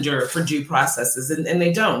for due processes, and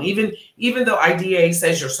they don't. Even though IDEA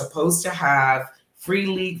says you're supposed to have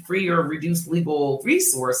free or reduced legal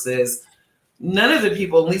resources, none of the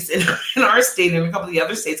people, at least in our state and a couple of the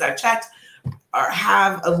other states I've checked,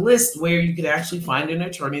 have a list where you can actually find an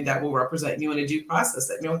attorney that will represent you in a due process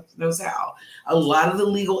that knows how. A lot of the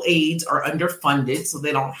legal aids are underfunded, so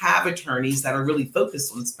they don't have attorneys that are really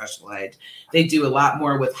focused on special ed. They do a lot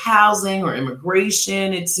more with housing or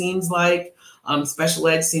immigration, it seems like. Special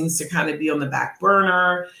ed seems to kind of be on the back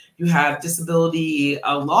burner. You have disability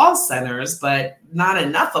law centers, but not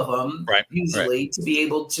enough of them, usually, to be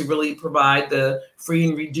able to really provide the free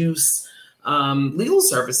and reduced legal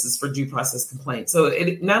services for due process complaints. So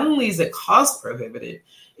it not only is it cost prohibitive,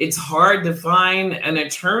 it's hard to find an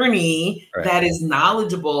attorney that is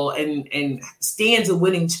knowledgeable and stands a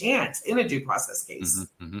winning chance in a due process case.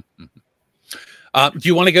 Do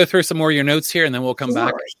you want to go through some more of your notes here, and then we'll come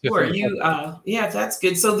back? Sure. That's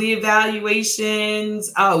good. So the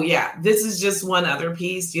evaluations. This is just one other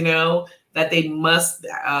piece. That they must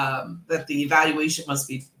that the evaluation must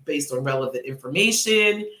be based on relevant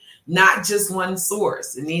information. Not just one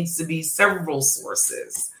source. It needs to be several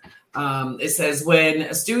sources. It says when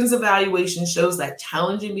a student's evaluation shows that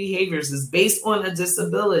challenging behaviors is based on a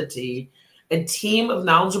disability, a team of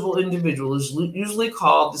knowledgeable individuals, usually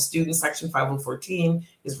called the student section 504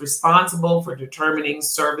 is responsible for determining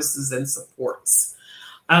services and supports.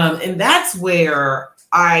 And that's where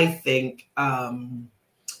I think,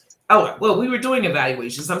 we were doing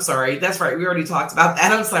evaluations. I'm sorry. That's right. We already talked about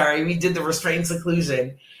that. I'm sorry. We did the restraint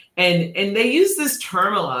seclusion. And they use this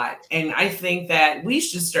term a lot. And I think that we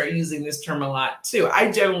should start using this term a lot too.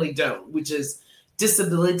 I generally don't, which is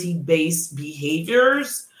disability-based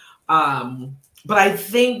behaviors. But I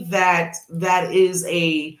think that that is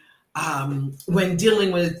when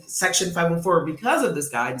dealing with Section 504, because of this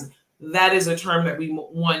guidance, that is a term that we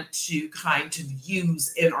want to kind of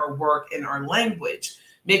use in our work, in our language,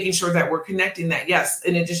 making sure that we're connecting that, yes,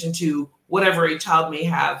 in addition to whatever a child may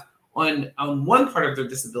have on one part of their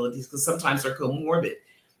disabilities, because sometimes they're comorbid,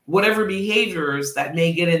 whatever behaviors that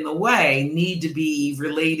may get in the way need to be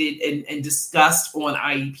related and discussed on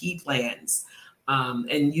IEP plans,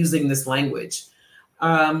 and using this language.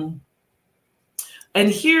 And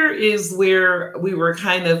here is where we were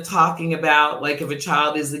kind of talking about, like, if a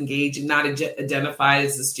child is engaged and not identified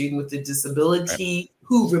as a student with a disability,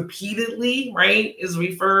 who repeatedly, right, is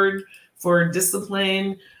referred for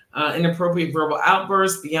discipline, inappropriate verbal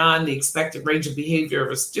outbursts beyond the expected range of behavior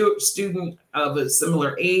of a student of a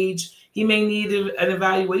similar age, he may need an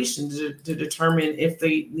evaluation to determine if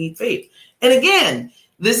they need FAPE. And again,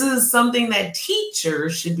 this is something that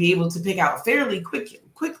teachers should be able to pick out fairly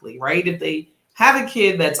quickly, right? If they have a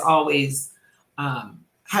kid that's always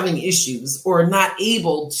having issues or not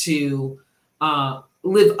able to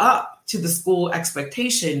live up to the school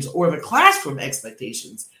expectations or the classroom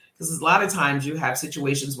expectations, because a lot of times you have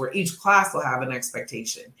situations where each class will have an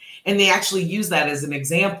expectation, and they actually use that as an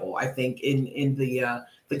example. I think in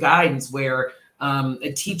the guidance where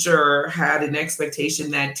a teacher had an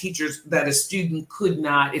expectation that a student could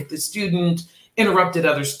not, if the student interrupted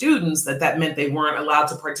other students, that meant they weren't allowed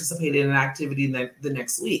to participate in an activity the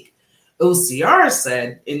next week. OCR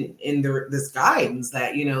said in this guidance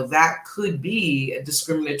that, that could be a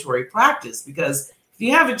discriminatory practice, because if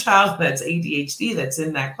you have a child that's ADHD that's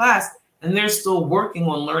in that class and they're still working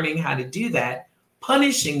on learning how to do that,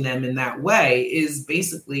 punishing them in that way is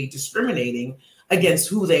basically discriminating against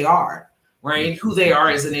who they are, right? Who they are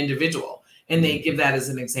as an individual. And they give that as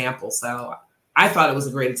an example. So I thought it was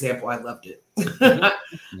a great example. I loved it.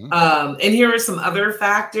 And here are some other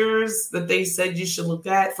factors that they said you should look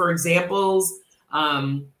at. For examples,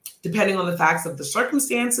 depending on the facts of the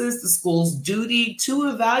circumstances, the school's duty to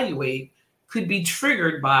evaluate could be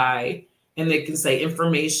triggered by, and they can say,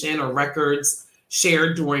 information or records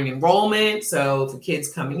shared during enrollment. So if a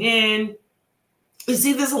kid's coming in, you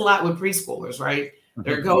see this a lot with preschoolers, right?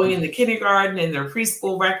 They're going into kindergarten and their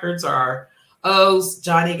preschool records are,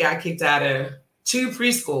 Johnny got kicked out of 2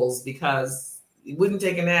 preschools because he wouldn't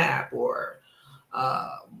take a nap, or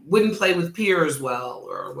wouldn't play with peers well,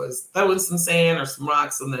 or was throwing some sand or some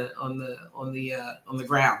rocks on the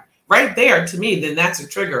ground. Right there, to me, then that's a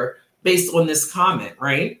trigger based on this comment,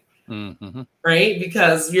 right? Mm-hmm. Right?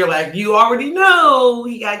 Because you're like, you already know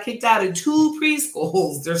he got kicked out of 2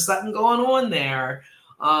 preschools. There's something going on there.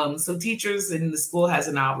 So teachers in the school has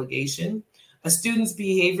an obligation. A student's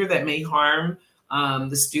behavior that may harm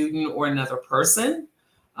the student or another person.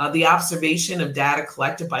 The observation of data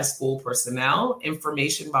collected by school personnel,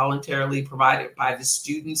 information voluntarily provided by the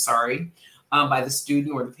student, by the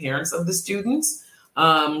student or the parents of the students.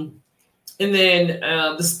 And then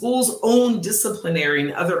the school's own disciplinary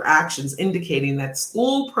and other actions indicating that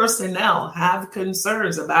school personnel have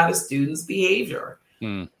concerns about a student's behavior.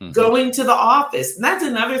 Mm-hmm. Going to the office. And that's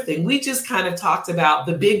another thing. We just kind of talked about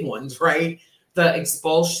the big ones, right? The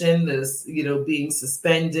expulsion, being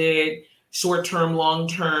suspended, short-term,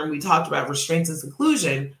 long-term. We talked about restraints and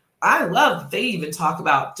seclusion. I love that they even talk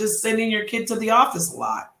about just sending your kid to the office a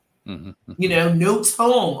lot. Mm-hmm. Notes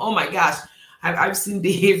home. Oh my gosh. I've seen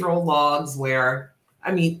behavioral logs where,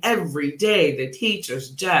 every day the teacher's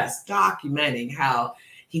just documenting how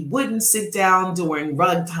he wouldn't sit down during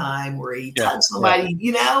rug time where he touched somebody,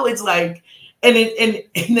 it's like, and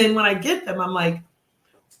then when I get them, I'm like,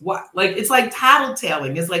 what? Like, it's like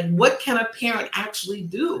tattletaling. It's like, what can a parent actually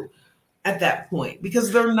do at that point?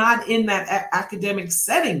 Because they're not in that academic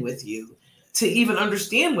setting with you to even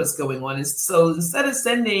understand what's going on. And so instead of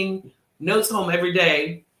sending notes home every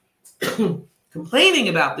day, complaining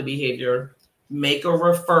about the behavior, make a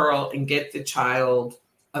referral and get the child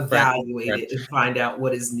evaluated and find out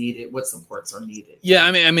what is needed, what supports are needed. Yeah,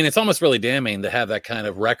 it's almost really damning to have that kind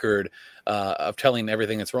of record of telling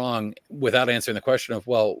everything that's wrong without answering the question of,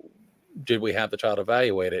 well, did we have the child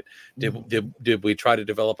evaluated? Did we try to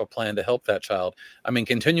develop a plan to help that child?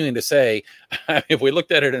 Continuing to say, if we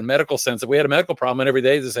looked at it in a medical sense, if we had a medical problem and every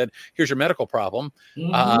day they said, here's your medical problem,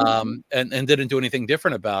 and didn't do anything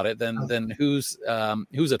different about it, then who's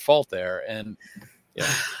at fault there? And yeah.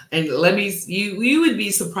 And you would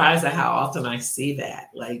be surprised at how often I see that.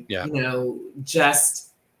 Like,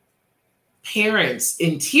 just parents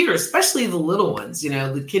in tears, especially the little ones,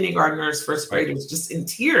 the kindergartners, first graders, just in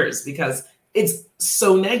tears because it's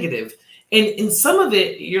so negative. And in some of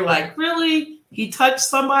it, you're like, really? He touched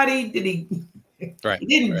somebody? Did he? Right. He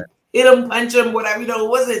didn't hit him, punch him, whatever.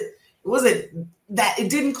 It wasn't that it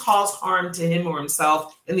didn't cause harm to him or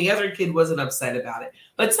himself, and the other kid wasn't upset about it.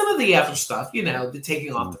 But some of the other stuff, the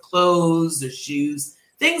taking off the clothes, the shoes,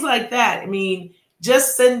 things like that. I mean,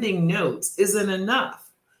 just sending notes isn't enough.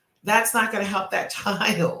 That's not going to help that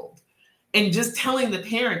child. And just telling the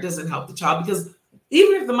parent doesn't help the child, because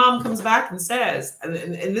even if the mom comes back and says,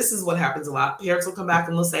 and this is what happens a lot, parents will come back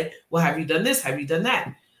and they'll say, well, have you done this? Have you done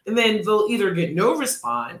that? And then they'll either get no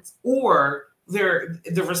response, or the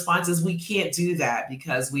response is, we can't do that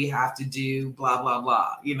because we have to do blah, blah,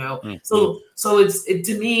 blah, Mm-hmm. So it's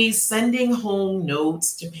to me, sending home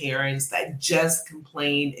notes to parents that just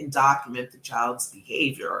complain and document the child's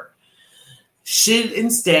behavior should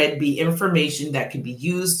instead be information that can be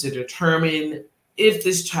used to determine if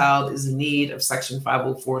this child is in need of Section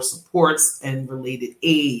 504 supports and related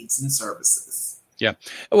aids and services. Yeah.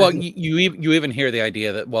 Well, you even hear the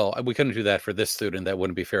idea that, well, we couldn't do that for this student. That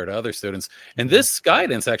wouldn't be fair to other students. And this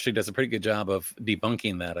guidance actually does a pretty good job of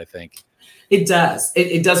debunking that, I think. It does.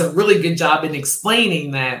 It does a really good job in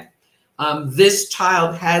explaining that this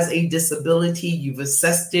child has a disability. You've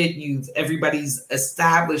assessed it. Everybody's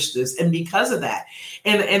established this. And because of that,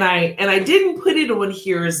 and I didn't put it on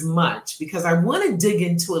here as much because I want to dig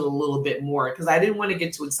into it a little bit more, because I didn't want to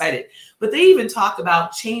get too excited. But they even talk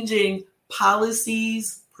about changing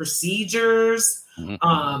policies, procedures.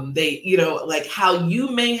 Mm-hmm. They, like how you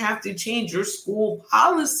may have to change your school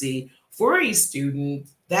policy for a student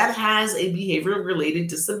that has a behavioral related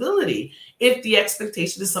disability if the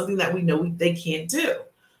expectation is something that we know they can't do.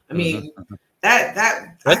 I mean, mm-hmm.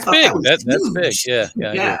 that's big. That's big.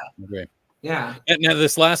 Yeah. Agree. Yeah. And now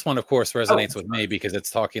this last one, of course, resonates with me because it's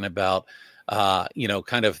talking about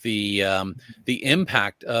kind of the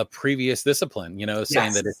impact of previous discipline,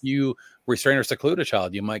 saying that if you restrain or seclude a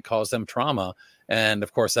child, you might cause them trauma. And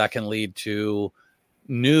of course, that can lead to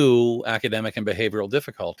new academic and behavioral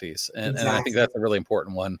difficulties. And I think that's a really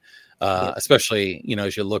important one, especially,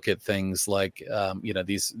 as you look at things like,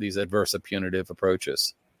 these adverse or punitive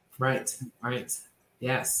approaches. Right.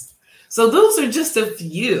 Yes. So those are just a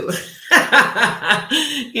few, of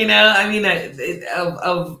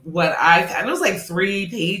what it was like 3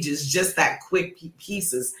 pages, just that quick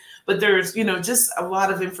pieces. But there's, just a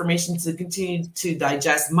lot of information to continue to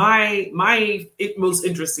digest. My most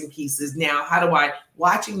interesting piece is now,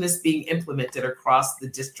 watching this being implemented across the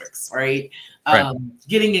districts, right?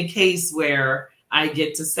 Getting a case where I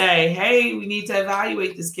get to say, hey, we need to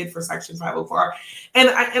evaluate this kid for Section 504. And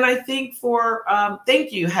I think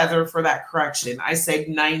thank you, Heather, for that correction. I said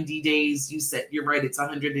 90 days. You said, you're right, it's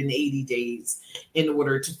 180 days in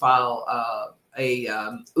order to file a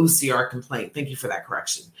OCR complaint. Thank you for that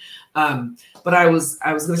correction. But I was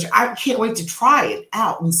going to, I can't wait to try it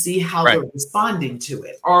out and see how they're responding to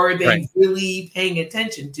it. Are they really paying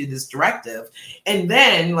attention to this directive? And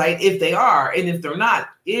then, if they are, and if they're not,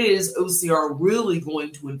 is OCR really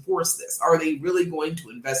going to enforce this? Are they really going to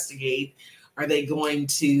investigate? Are they going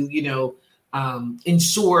to,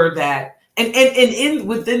 ensure that, and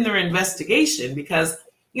within their investigation, because,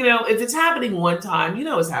 if it's happening one time,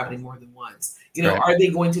 it's happening more than once. Are they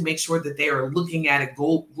going to make sure that they are looking at it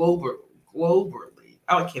globally? Oh,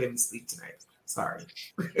 I can't even speak tonight. Sorry.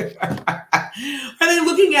 Are they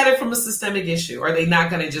looking at it from a systemic issue? Are they not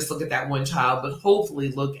going to just look at that one child, but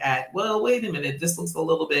hopefully look at, well, wait a minute, this looks a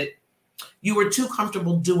little bit, you were too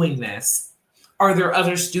comfortable doing this. Are there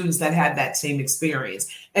other students that had that same experience?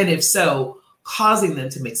 And if so, causing them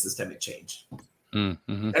to make systemic change?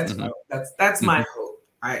 Mm-hmm, that's my hope.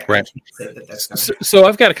 I can't say that's so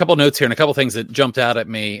I've got a couple notes here and a couple things that jumped out at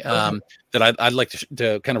me that I'd like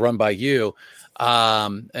to kind of run by you.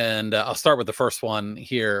 And I'll start with the first one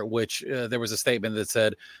here, which there was a statement that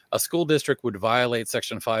said a school district would violate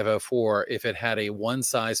Section 504 if it had a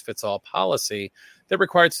one-size-fits-all policy that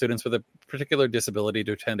required students with a particular disability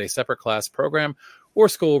to attend a separate class, program, or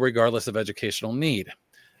school regardless of educational need.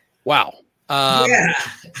 Wow.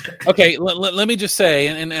 Okay, let me just say,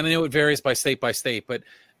 and I know it varies by state, but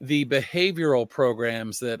the behavioral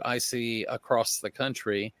programs that I see across the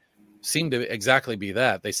country seem to exactly be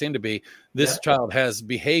that. They seem to be, this child has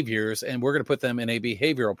behaviors, and we're going to put them in a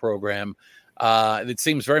behavioral program. It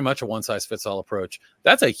seems very much a one-size-fits-all approach.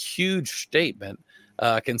 That's a huge statement,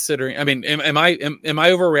 considering. I mean, am I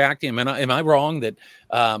overreacting? Am I wrong that?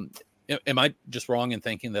 Am I just wrong in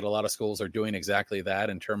thinking that a lot of schools are doing exactly that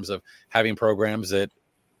in terms of having programs that,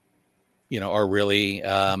 are really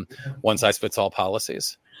one-size-fits-all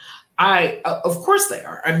policies? Of course they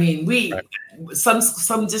are. I mean, Right.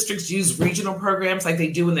 some districts use regional programs like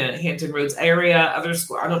they do in the Hampton Roads area. Other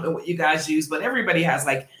school, I don't know what you guys use, but everybody has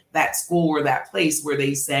like that school or that place where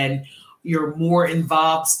they send your more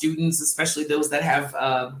involved students, especially those that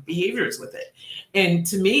have behaviors with it. And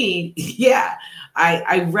to me, yeah,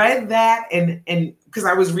 I read that and because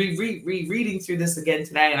I was reading through this again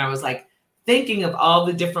today, and I was like thinking of all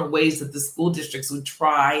the different ways that the school districts would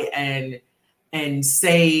try and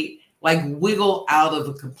say, like, wiggle out of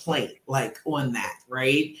a complaint, like on that,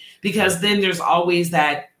 right? Because then there's always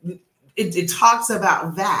that it talks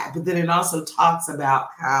about that, but then it also talks about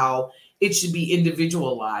how it should be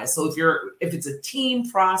individualized. So if it's a team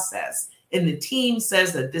process and the team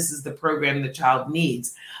says that this is the program the child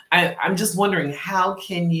needs, I'm just wondering, how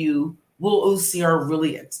will OCR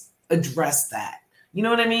really address that? You know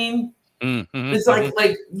what I mean? Mm-hmm. It's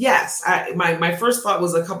like yes, my first thought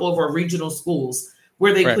was a couple of our regional schools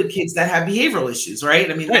where they put kids that have behavioral issues, right?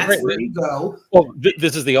 I mean, that's where you go. Well,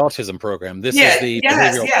 this is the autism program. This is the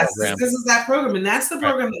behavioral program. This is that program, and that's the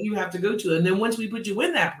program that you have to go to. And then once we put you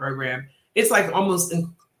in that program, it's like almost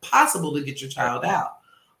impossible to get your child out.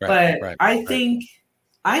 I think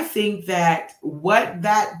that what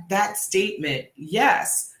that statement,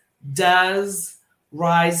 yes, does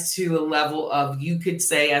rise to a level of, you could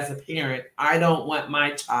say as a parent, I don't want my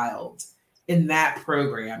child in that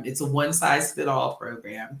program. It's a one-size-fits-all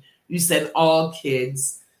program. You send all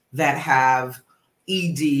kids that have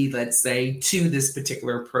ED, let's say, to this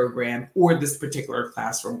particular program or this particular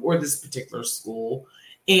classroom or this particular school.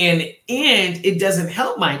 And it doesn't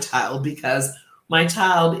help my child because my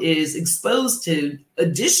child is exposed to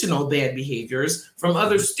additional bad behaviors from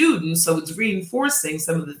other students. So it's reinforcing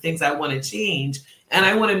some of the things I want to change. And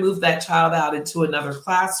I want to move that child out into another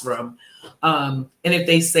classroom. And if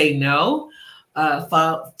they say no,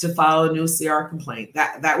 file a new CR complaint.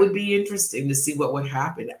 That would be interesting to see what would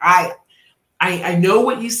happen. I know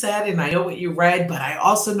what you said and I know what you read, but I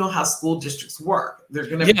also know how school districts work. They're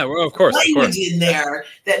going to of course, language in there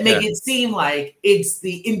that make it seem like it's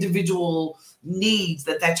the individual needs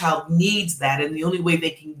that child needs that, and the only way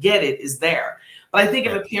they can get it is there. But I think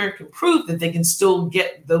if a parent can prove that they can still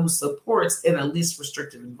get those supports in a least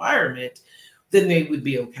restrictive environment, then they would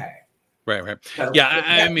be okay. Right. So,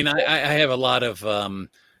 I mean, I have a lot of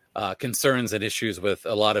concerns and issues with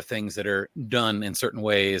a lot of things that are done in certain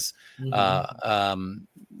ways, by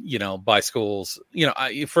schools.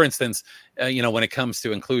 For instance, when it comes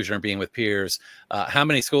to inclusion or being with peers, how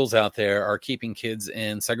many schools out there are keeping kids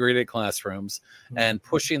in segregated classrooms and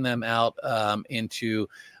pushing them out into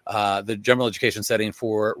the general education setting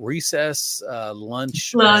for recess,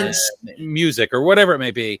 lunch, music, or whatever it may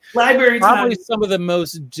be. Library Probably time. some of the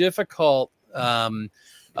most difficult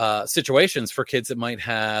situations for kids that might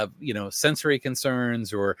have, sensory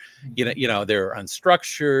concerns or, they're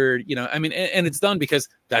unstructured, I mean, and it's done because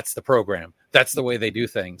that's the program. That's the way they do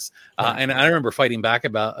things. And I remember fighting back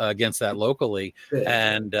against that locally.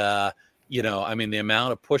 And, I mean, the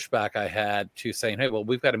amount of pushback I had to saying, hey, well,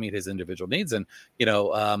 we've got to meet his individual needs. And,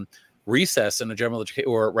 recess in a general education,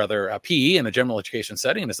 or rather PE in a general education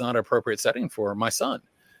setting is not an appropriate setting for my son.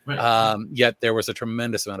 Right. Yet there was a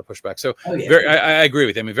tremendous amount of pushback. So I agree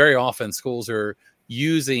with you. I mean, very often schools are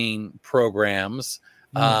using programs.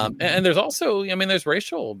 And there's also, there's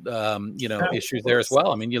racial, issues there as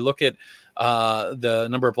well. I mean, you look at the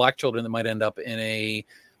number of Black children that might end up in a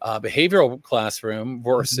behavioral classroom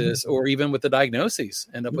versus, or even with the diagnoses,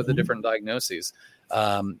 end up with the different diagnoses.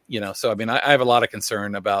 So, I mean, I have a lot of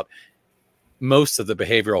concern about most of the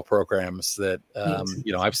behavioral programs that,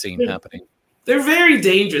 I've seen happening. They're very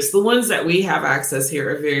dangerous. The ones that we have access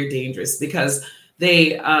here are very dangerous because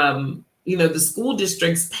they, the school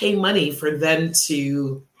districts pay money for them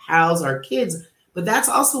to house our kids, but that's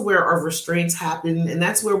also where our restraints happen. And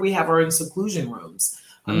that's where we have our seclusion rooms.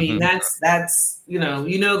 I mean, that's, you know how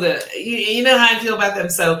I feel about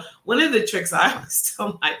them. So one of the tricks I always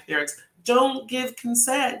tell my parents, don't give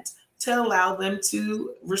consent to allow them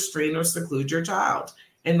to restrain or seclude your child,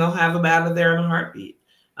 and they'll have them out of there in a heartbeat.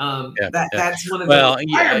 That's one of the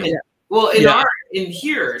requirements. Well, in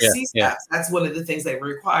here, CSAPs, that's one of the things they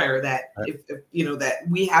require, that if that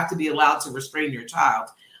we have to be allowed to restrain your child.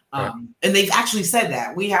 And they've actually said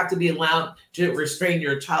that we have to be allowed to restrain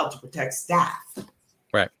your child to protect staff.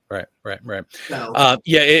 Right. So,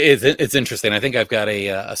 it's interesting. I think I've got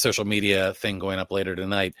a social media thing going up later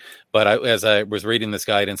tonight. But as I was reading this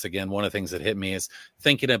guidance again, one of the things that hit me is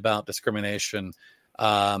thinking about discrimination.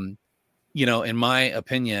 In my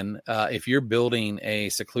opinion, if you're building a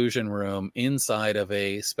seclusion room inside of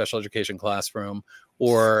a special education classroom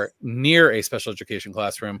or near a special education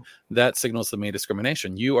classroom, that signals to me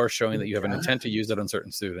discrimination. You are showing that you have an intent to use it on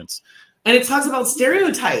certain students. And it talks about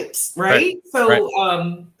stereotypes, right?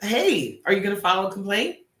 So, hey, are you going to file a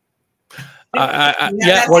complaint? Yeah,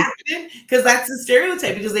 because that's a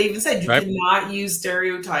stereotype. Because they even said you cannot use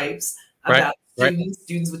stereotypes about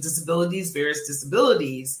students with disabilities, various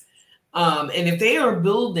disabilities. And if they are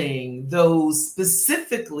building those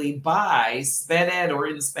specifically by SPED Ed or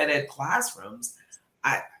in SPED Ed classrooms,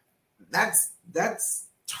 that's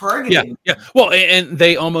targeting. Yeah. Well, and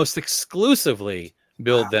they almost exclusively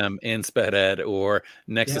build them in SPED Ed or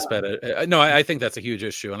next to SPED Ed. No, I think that's a huge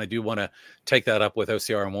issue, and I do want to take that up with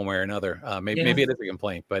OCR in one way or another. Maybe it is a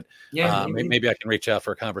complaint, but maybe I can reach out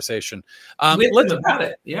for a conversation. Let's about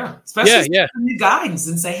it, especially new guidance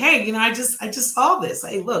and say, hey, I just saw this.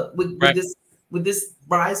 Hey, look, would this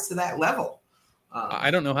rise to that level? I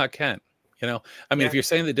don't know how it can. If you're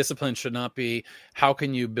saying the discipline should not be, how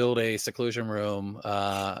can you build a seclusion room?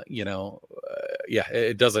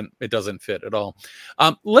 It doesn't fit at all.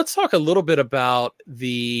 Let's talk a little bit about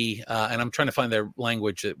and I'm trying to find the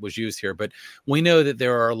language that was used here, but we know that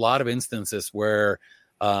there are a lot of instances where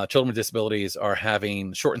children with disabilities are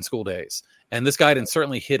having shortened school days. And this guidance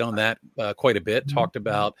certainly hit on that quite a bit, talked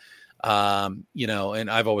about, and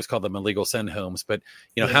I've always called them illegal send homes, but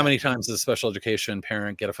how many times does a special education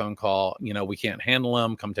parent get a phone call, we can't handle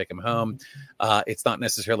them, come take them home. It's not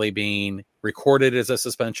necessarily being recorded as a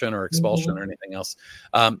suspension or expulsion or anything else.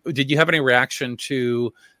 Did you have any reaction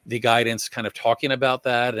to the guidance kind of talking about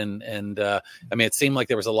that? And it seemed like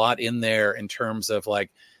there was a lot in there in terms of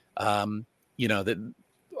that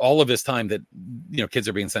all of this time that kids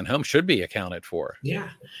are being sent home should be accounted for. Yeah,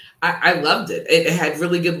 I loved it. It had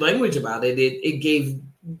really good language about it. It gave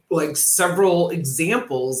several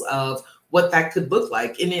examples of what that could look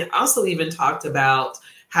like, and it also even talked about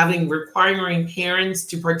requiring parents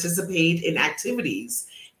to participate in activities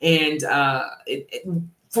and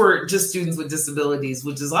for just students with disabilities,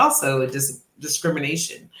 which is also a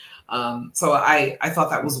discrimination. So I thought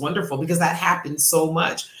that was wonderful because that happens so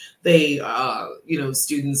much. They,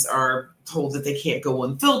 students are told that they can't go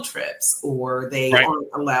on field trips or they aren't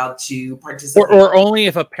allowed to participate. Or only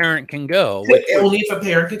if a parent can go. Only if a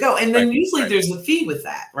parent can go. And then usually there's a fee with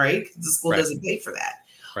that, right? The school doesn't pay for that.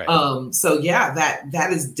 Right. So that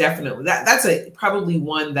is definitely, that's probably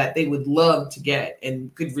one that they would love to get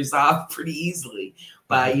and could resolve pretty easily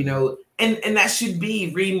by, and that should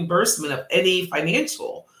be reimbursement of any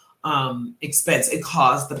financial expense it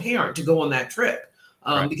costs the parent to go on that trip.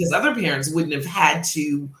 Because other parents wouldn't have had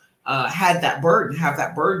to have that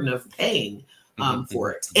burden of paying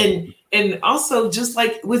for it. And also just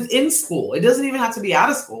like within school, it doesn't even have to be out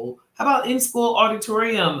of school. How about in-school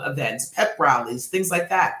auditorium events, pep rallies, things like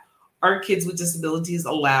that? Are kids with disabilities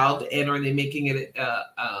allowed, and are they making it,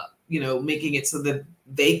 making it so that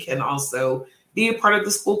they can also be a part of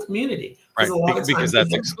the school community? Right, because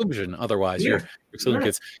that's exclusion. Otherwise, you're excluding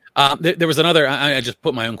kids. There was another. I just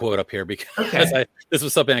put my own quote up here because this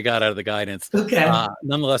was something I got out of the guidance.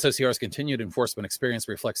 Nonetheless, OCR's continued enforcement experience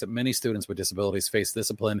reflects that many students with disabilities face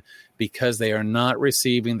discipline because they are not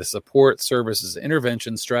receiving the support, services,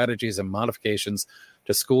 interventions, strategies, and modifications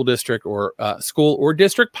to school district or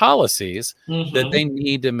district policies that they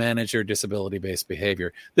need to manage their disability-based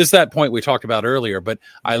behavior. This is that point we talked about earlier, but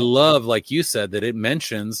I love, like you said, that it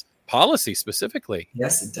mentions policy specifically.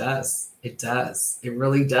 Yes, it does. It does. It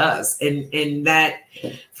really does. And that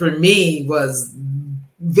for me was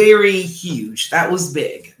very huge. That was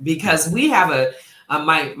big because we have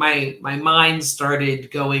my mind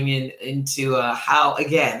started going into how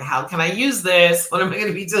can I use this? What am I going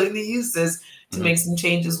to be doing to use this to make some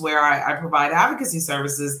changes where I provide advocacy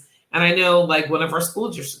services? And I know one of our school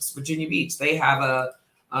districts, Virginia Beach, they have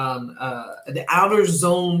an outer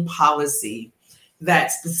zone policy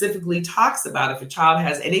that specifically talks about if a child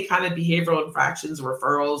has any kind of behavioral infractions,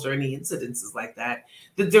 referrals, or any incidences like that,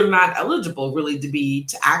 that they're not eligible really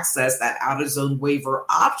to access that outer zone waiver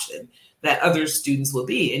option that other students will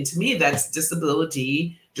be. And to me, that's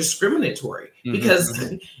disability discriminatory because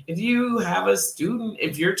if you have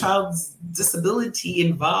if your child's disability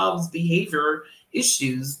involves behavior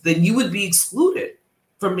issues, then you would be excluded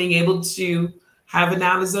from being able to have an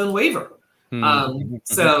outer zone waiver.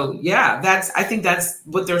 So I think that's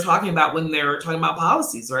what they're talking about when they're talking about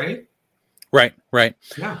policies, right? Right.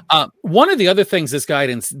 Yeah. One of the other things this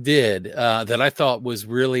guidance did that I thought was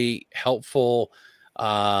really helpful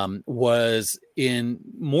was in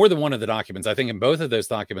more than one of the documents. I think in both of those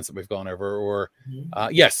documents that we've gone over,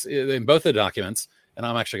 in both the documents, and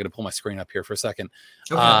I'm actually going to pull my screen up here for a second.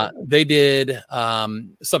 They did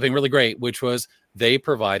something really great, which was they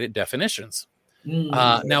provided definitions.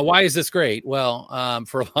 Now, why is this great? Well,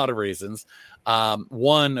 for a lot of reasons.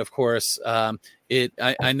 One, of course,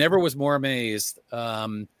 I never was more amazed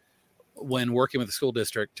when working with the school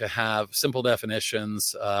district to have simple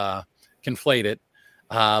definitions conflated.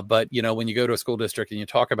 But, when you go to a school district and you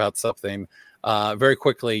talk about something, very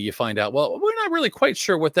quickly you find out, well, we're not really quite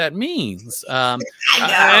sure what that means. I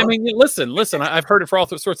mean, listen, I've heard it for all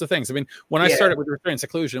sorts of things. I mean, when I started with restraint and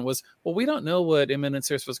seclusion, it was, well, we don't know what imminent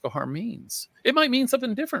serious physical harm means. It might mean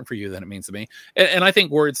something different for you than it means to me. And I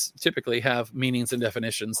think words typically have meanings and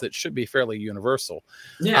definitions that should be fairly universal.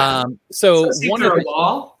 Yeah. So one of the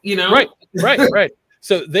law, Right.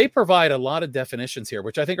 So they provide a lot of definitions here,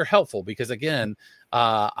 which I think are helpful because, again,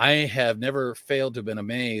 I have never failed to have been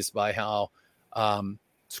amazed by how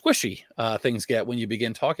squishy things get when you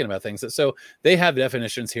begin talking about things. So they have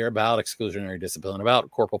definitions here about exclusionary discipline, about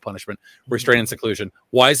corporal punishment, restraint and seclusion.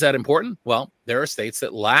 Why is that important? Well, there are states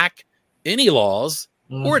that lack any laws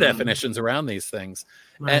or definitions around these things.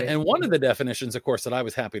 Right. And one of the definitions, of course, that I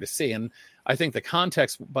was happy to see, and I think the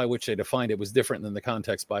context by which they defined it was different than the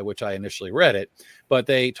context by which I initially read it, but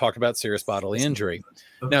they talk about serious bodily injury.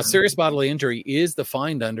 Okay. Now, serious bodily injury is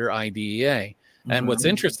defined under IDEA. And what's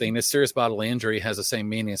interesting is serious bodily injury has the same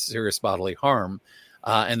meaning as serious bodily harm.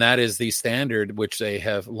 And that is the standard which they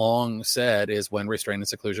have long said is when restraint and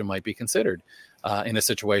seclusion might be considered in a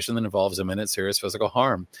situation that involves imminent serious physical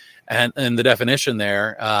harm. And the definition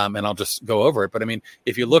there, and I'll just go over it, but I mean,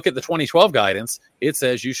 if you look at the 2012 guidance, it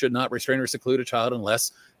says you should not restrain or seclude a child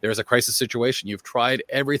unless there's a crisis situation. You've tried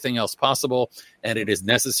everything else possible, and it is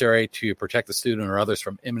necessary to protect the student or others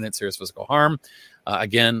from imminent serious physical harm.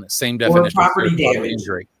 Again, same definition. Or property damage.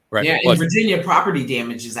 Injury. Right. Yeah, in Virginia, property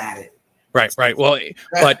damage is added. Right. Well,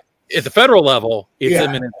 but at the federal level, it's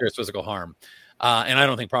imminent serious physical harm. And I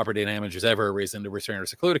don't think property damage is ever a reason to restrain or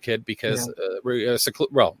seclude a kid because,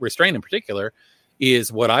 restraint in particular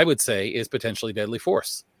is what I would say is potentially deadly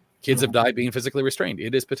force. Kids have died being physically restrained.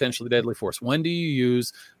 It is potentially deadly force. When do you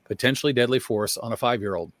use potentially deadly force on a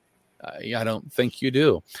 5-year-old? I don't think you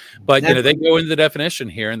do. But, they go into the definition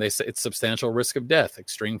here and they say it's substantial risk of death,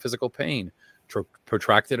 extreme physical pain,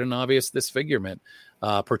 protracted and obvious disfigurement,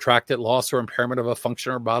 protracted loss or impairment of a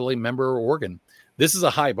function or bodily member or organ. This is a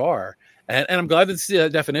high bar. And I'm glad to see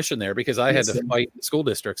that definition there because I had to fight school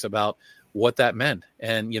districts about what that meant.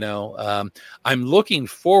 And, I'm looking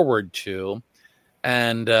forward to,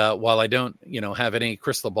 and while I don't, have any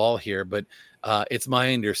crystal ball here, but it's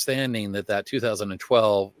my understanding that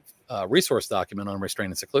 2012 resource document on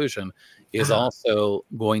restraint and seclusion is also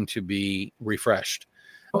going to be refreshed.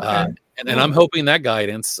 Okay. And I'm hoping that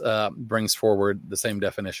guidance brings forward the same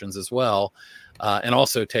definitions as well, and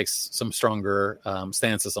also takes some stronger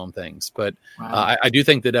stances on things. But I do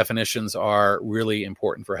think the definitions are really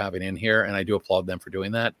important for having in here, and I do applaud them for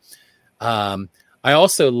doing that. I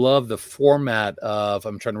also love the format of,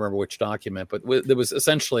 I'm trying to remember which document, but there was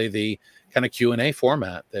essentially the kind of Q&A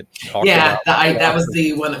format that talked about. That was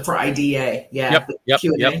the one for IDA. Yeah. Yep.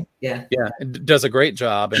 Q&A. Yeah. It does a great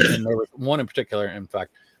job. And there was one in particular, in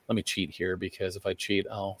fact, let me cheat here because if I cheat,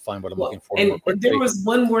 I'll find what I'm looking for. And there was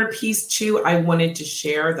one more piece too I wanted to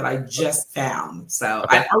share that I just found. So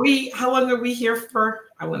how long are we here for?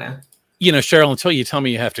 I want to. Cheryl, until you tell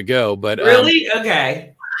me you have to go, but really?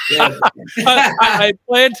 Okay. Yeah. I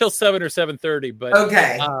planned till 7 or 7:30, but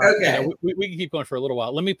okay. We can keep going for a little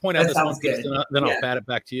while. Let me point out this one piece, then I'll bat it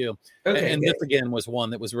back to you. Okay, and this again was one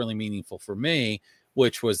that was really meaningful for me,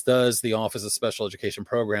 which was: does the Office of Special Education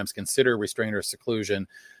Programs consider restraint or seclusion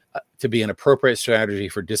to be an appropriate strategy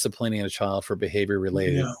for disciplining a child for behavior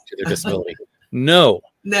related to their disability? No.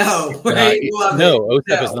 Right?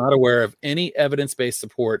 OSEP is not aware of any evidence-based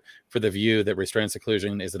support for the view that restraint and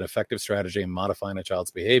seclusion is an effective strategy in modifying a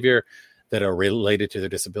child's behavior that are related to their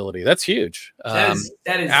disability. That's huge. That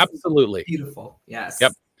is absolutely beautiful. Yes.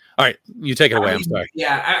 Yep. All right, you take it away. I'm sorry.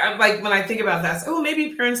 Yeah, I like when I think about that. So,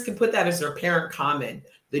 maybe parents can put that as their parent comment.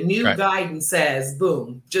 The new guidance says,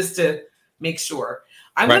 "Boom," just to make sure.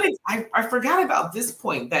 I forgot about this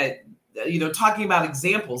point that. Talking about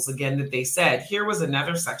examples again that they said, here was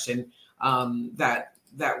another section that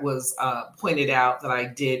was pointed out that I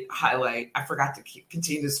did highlight. I forgot to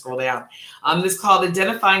continue to scroll down. This is called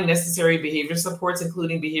Identifying Necessary Behavior Supports,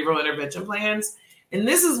 including Behavioral Intervention Plans. And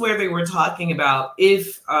this is where they were talking about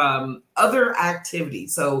if other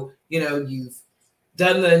activities. So, you've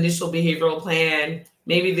done the initial behavioral plan,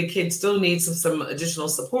 maybe the kid still needs some additional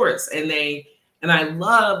supports, and I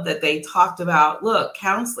love that they talked about,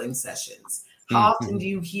 counseling sessions. How often do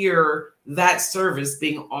you hear that service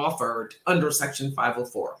being offered under Section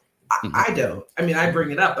 504? I don't. I mean, I bring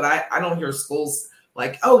it up, but I don't hear schools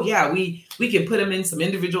Like, oh yeah, we can put them in some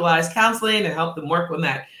individualized counseling and help them work on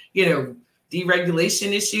that,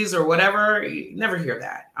 deregulation issues or whatever. You never hear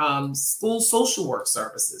that. School social work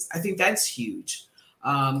services. I think that's huge.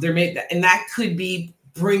 And that could be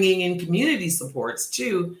bringing in community supports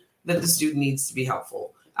too, that the student needs to be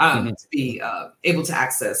helpful, to be able to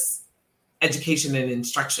access education and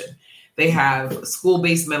instruction. They have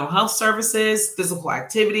school-based mental health services, physical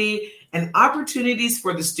activity, and opportunities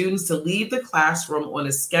for the students to leave the classroom on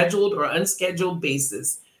a scheduled or unscheduled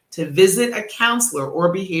basis to visit a counselor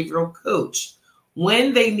or behavioral coach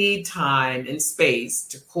when they need time and space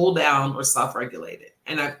to cool down or self-regulate it.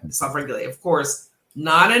 And self-regulate, of course,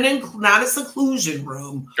 not a seclusion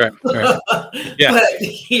room, right. Yeah. But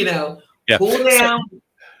cool down. So,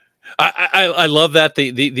 I love that.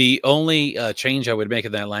 The only change I would make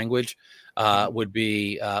in that language would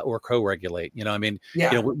be or co-regulate.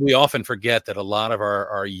 We often forget that a lot of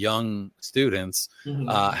our young students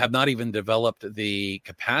have not even developed the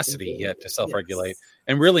capacity yet to self-regulate,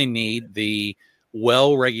 and really need the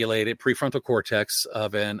well-regulated prefrontal cortex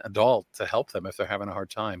of an adult to help them if they're having a hard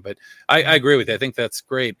time. But I agree with you. I think that's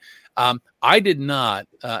great. I did not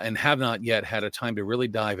and have not yet had a time to really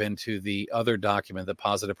dive into the other document, the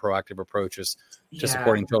positive proactive approaches to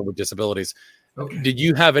supporting children with disabilities. Okay. Did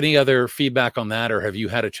you have any other feedback on that, or have you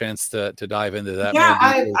had a chance to dive into that? Yeah,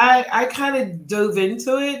 I kind of dove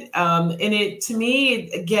into it. And to me,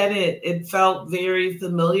 it felt very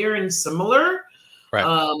familiar and similar. Right.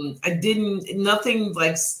 Nothing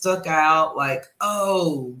like stuck out like,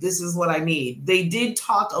 oh, this is what I need. They did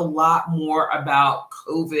talk a lot more about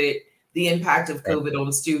COVID, the impact of COVID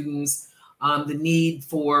on students, the need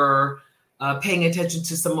for paying attention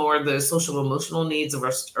to some more of the social emotional needs of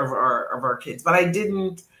our kids. But I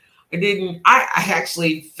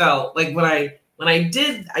actually felt like when I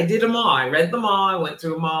did them all. I read them all. I went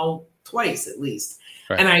through them all twice at least.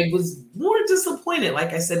 Right. And I was more disappointed,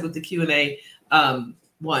 like I said, with the Q&A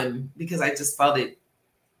one, because I just felt it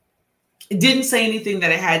didn't say anything that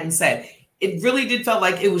it hadn't said. It really did felt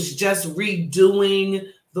like it was just redoing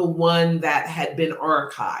the one that had been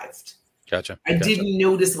archived. Gotcha. I didn't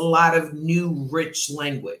notice a lot of new, rich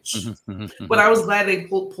language, but I was glad they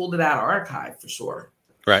pulled it out of archive for sure.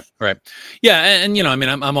 Right. Yeah. And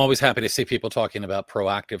I'm always happy to see people talking about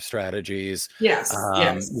proactive strategies. Yes.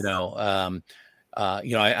 I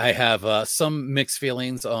have some mixed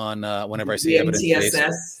feelings on whenever I see the evidence-based.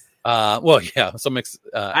 MTSS. Some mixed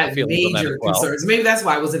I have feelings major concerns. Maybe that's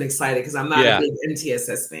why I wasn't excited, because I'm not a big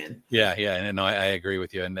MTSS fan. Yeah, and no, I agree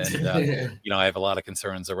with you, and I have a lot of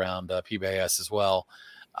concerns around PBIS as well.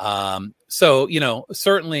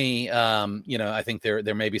 Certainly, I think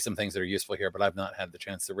there may be some things that are useful here, but I've not had the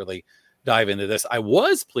chance to really dive into this. I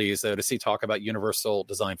was pleased though to see talk about universal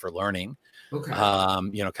design for learning. Okay.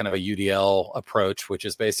 Kind of a UDL approach, which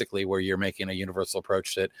is basically where you're making a universal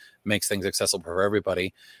approach that makes things accessible for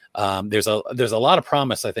everybody. There's a lot of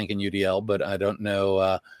promise, I think, in UDL, but I don't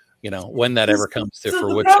know, when that ever comes to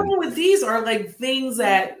fruition. The problem with these are like things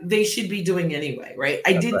that they should be doing anyway, right?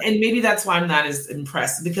 And maybe that's why I'm not as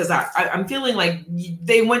impressed, because I'm feeling like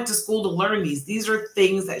they went to school to learn these. These are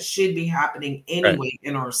things that should be happening anyway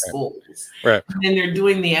in our schools. Right. And then they're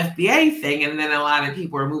doing the FBA thing, and then a lot of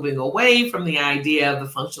people are moving away from the idea of the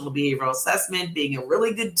functional behavioral assessment being a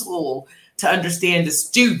really good tool to understand the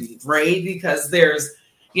student, right? Because there's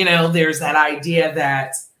that idea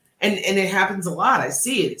that And it happens a lot. I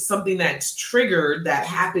see it. It's something that's triggered that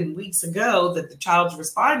happened weeks ago that the child's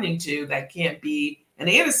responding to that can't be an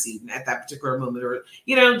antecedent at that particular moment, or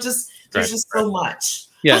there's just so much.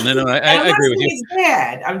 Yeah, no, I agree with you. It's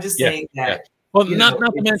bad. I'm just saying that. Yeah. Well, not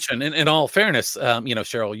to mention, in all fairness,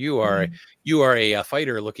 Cheryl, you are a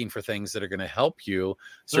fighter looking for things that are going to help you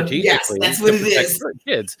strategically. Yes, that's what it is.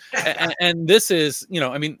 Kids, and this is,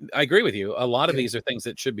 I agree with you. A lot of these are things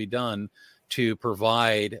that should be done to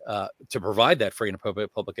provide that free and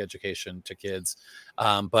appropriate public education to kids.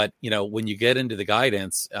 But when you get into the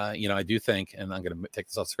guidance, I do think, and I'm going to take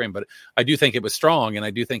this off the screen, but I do think it was strong, and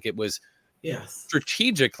I do think it was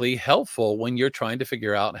strategically helpful when you're trying to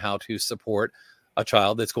figure out how to support a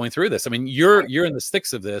child that's going through this. I mean, you're in the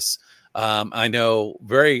sticks of this. I know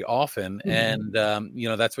very often, and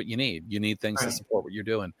that's what you need. You need things to support what you're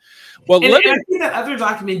doing. Well, I think that other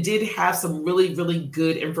document did have some really, really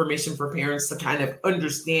good information for parents to kind of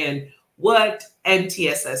understand what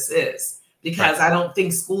MTSS is, because I don't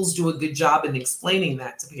think schools do a good job in explaining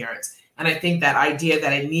that to parents. And I think that idea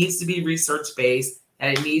that it needs to be research-based,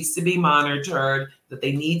 that it needs to be monitored, that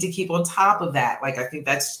they need to keep on top of that. Like, I think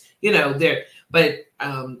that's, there. But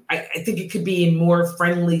I think it could be in more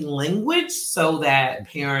friendly language so that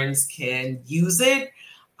parents can use it.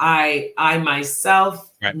 I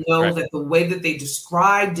myself know Right. that the way that they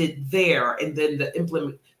described it there, and then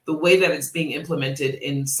the way that it's being implemented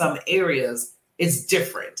in some areas is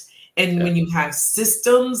different. And when you have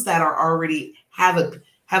systems that are already have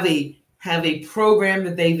a program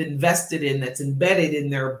that they've invested in that's embedded in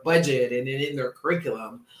their budget and in their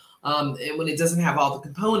curriculum, and when it doesn't have all the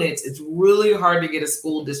components, it's really hard to get a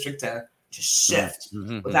school district to shift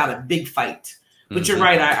without a big fight. But you're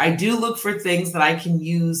right. I do look for things that I can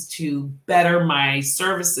use to better my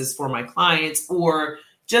services for my clients, or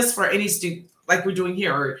just for any student, like we're doing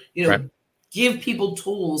here, or give people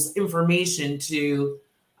tools, information to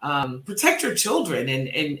protect your children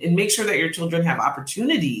and make sure that your children have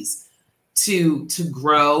opportunities to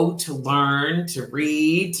grow, to learn, to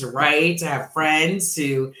read, to write, to have friends,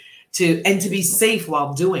 and to be safe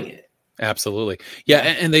while doing it. Absolutely. Yeah.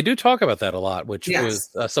 And they do talk about that a lot, which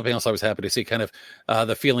was something else I was happy to see, kind of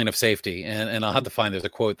the feeling of safety. And I'll have to find, there's a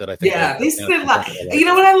quote that I think. Yeah, they said a lot. You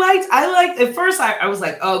know what I liked? At first I was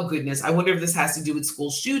like, oh goodness, I wonder if this has to do with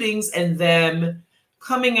school shootings, and them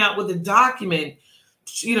coming out with a document,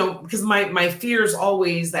 because my fear is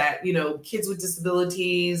always that, kids with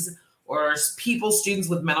disabilities or students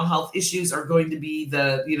with mental health issues are going to be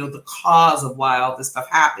the cause of why all this stuff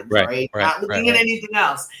happens, right? Not looking at anything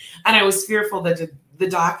else. And I was fearful that the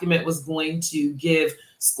document was going to give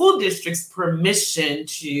school districts permission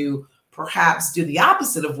to perhaps do the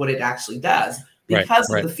opposite of what it actually does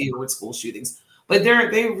because of the fear with school shootings. But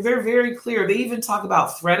they're very clear. They even talk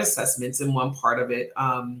about threat assessments in one part of it.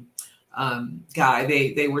 Guy,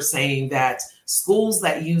 they were saying that schools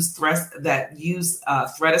that use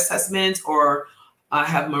threat assessments or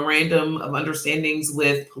have memorandum of understandings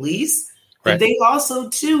with police, that they also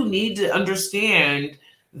too need to understand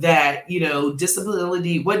that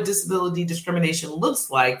what disability discrimination looks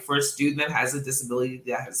like for a student that has a disability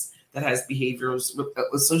that has behaviors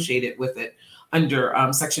associated with it under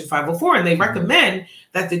Section 504. And they recommend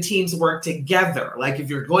that the teams work together. Like if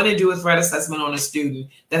you're going to do a threat assessment on a student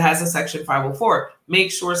that has a Section 504,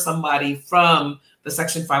 make sure somebody from the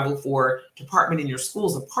Section 504 department in your school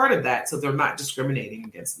is a part of that, so they're not discriminating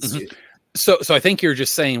against the student. So I think you're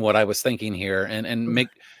just saying what I was thinking here, and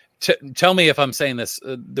tell me if I'm saying this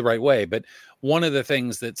the right way. But one of the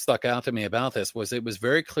things that stuck out to me about this was it was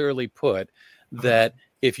very clearly put that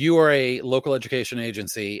if you are a local education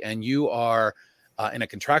agency and you are in a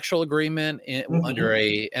contractual agreement under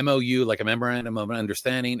a MOU, like a memorandum of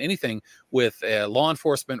understanding, anything with law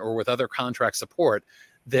enforcement or with other contract support,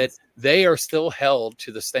 that they are still held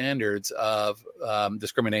to the standards of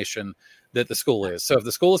discrimination that the school is. So if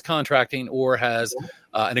the school is contracting or has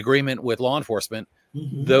an agreement with law enforcement,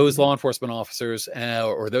 those law enforcement officers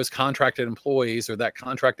or those contracted employees or that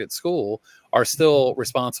contracted school are still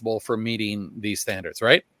responsible for meeting these standards,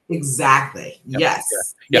 right? Exactly. Yep.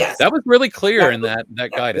 Yes. Yes. That was really clear in that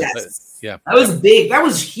guidance. Yes. That was big. That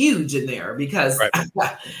was huge in there because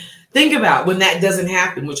think about when that doesn't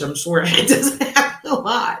happen, which I'm sure it doesn't happen a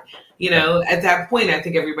lot. At that point, I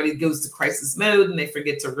think everybody goes to crisis mode and they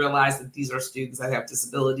forget to realize that these are students that have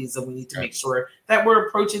disabilities, and we need to make sure that we're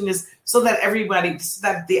approaching this so that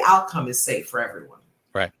the outcome is safe for everyone.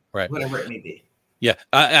 Right. Whatever it may be. Yeah,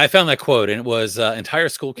 I found that quote, and it was entire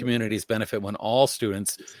school communities benefit when all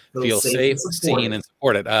students feel safe, seen, and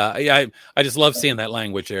supported. I just love seeing that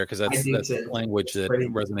language there because that's language that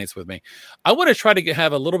resonates with me. I want to try to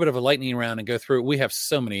have a little bit of a lightning round and go through. We have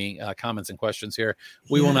so many comments and questions here.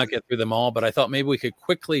 We will not get through them all, but I thought maybe we could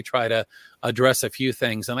quickly try to address a few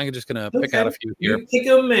things, and I'm just going to pick out a few here. You pick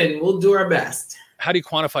them, and we'll do our best. How do you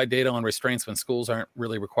quantify data on restraints when schools aren't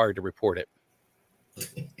really required to report it?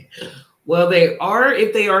 Well, they are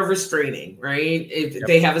if they are restraining, right? If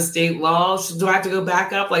they have a state law, do I have to go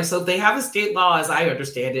back up? So if they have a state law, as I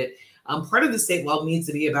understand it, part of the state law needs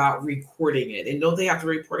to be about recording it. And don't they have to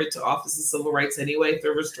report it to Office of Civil Rights anyway if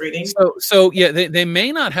they're restraining? So yeah, they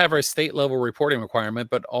may not have a state level reporting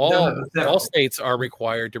requirement, but all states are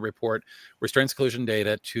required to report restraint seclusion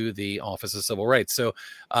data to the Office of Civil Rights. So,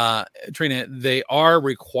 Trina, they are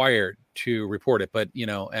required to report it, but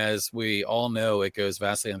as we all know, it goes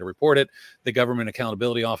vastly underreported. The Government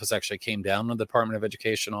Accountability Office actually came down on the Department of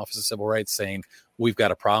Education, Office of Civil Rights, saying we've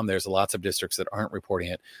got a problem. There's lots of districts that aren't reporting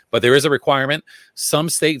it, but there is a requirement. Some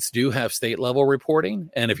states do have state level reporting,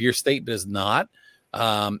 and if your state does not,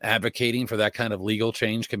 advocating for that kind of legal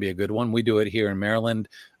change can be a good one. We do it here in Maryland.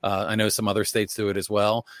 I know some other states do it as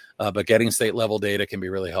well, but getting state level data can be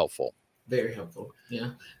really helpful. Very helpful.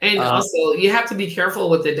 Yeah. And also you have to be careful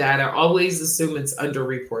with the data. Always assume it's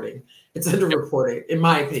underreporting, It's underreported, in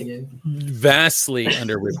my opinion. Vastly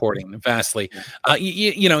underreporting, vastly.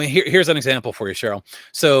 Here's an example for you, Cheryl.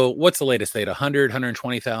 So what's the latest data?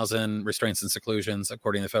 120,000 restraints and seclusions,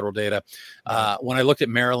 according to federal data. When I looked at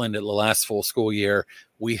Maryland at the last full school year,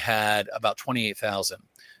 we had about 28,000.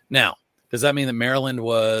 Now, does that mean that Maryland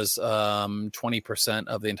was 20%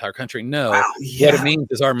 of the entire country? No. Wow, What it means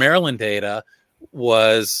is our Maryland data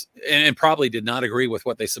was, and probably did not agree with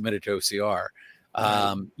what they submitted to OCR.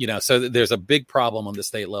 So there's a big problem on the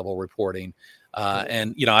state level reporting.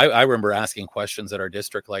 And I remember asking questions at our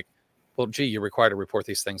district, like, well, gee, you're required to report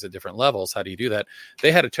these things at different levels. How do you do that?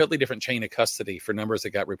 They had a totally different chain of custody for numbers that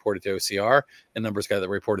got reported to OCR and numbers that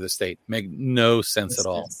reported to the state. Make no sense at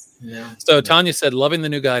all. Yeah. So Tanya said, loving the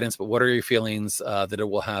new guidance, but what are your feelings that it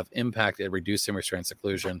will have impact at reducing restraint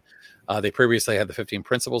seclusion? They previously had the 15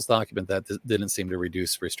 principles document that didn't seem to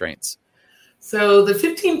reduce restraints. So the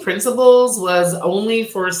 15 principles was only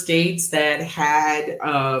for states that had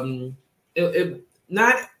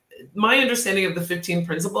not. My understanding of the 15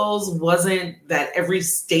 principles wasn't that every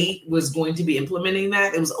state was going to be implementing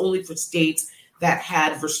that. It was only for states that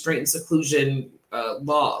had restraint and seclusion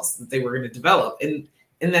laws that they were going to develop, and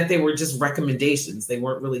that they were just recommendations. They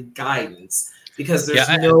weren't really guidance because there's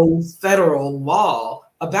no federal law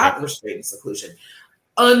about restraint and seclusion.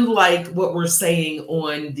 Unlike what we're saying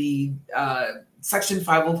on the Section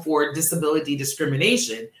 504 disability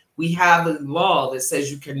discrimination, we have a law that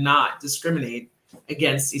says you cannot discriminate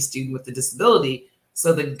against a student with a disability.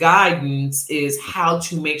 So the guidance is how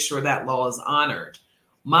to make sure that law is honored.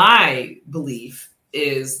 My belief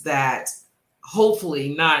is that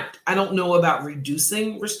hopefully not, I don't know about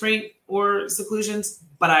reducing restraint or seclusions,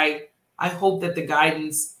 but I hope that the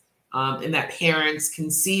guidance and that parents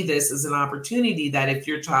can see this as an opportunity that if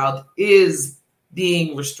your child is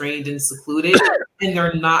being restrained and secluded and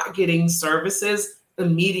they're not getting services,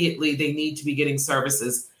 immediately they need to be getting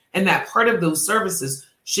services. And that part of those services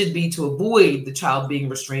should be to avoid the child being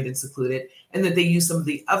restrained and secluded, and that they use some of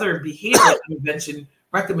the other behavioral intervention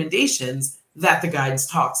recommendations that the guidance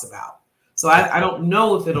talks about. So I don't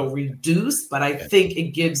know if it'll reduce, but I think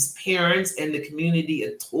it gives parents and the community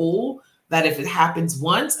a tool that if it happens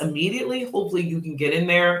once, immediately, hopefully you can get in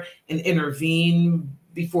there and intervene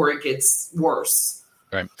before it gets worse.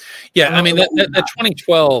 Right. Yeah. I mean, the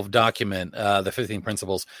 2012 document, the 15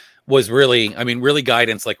 principles, was really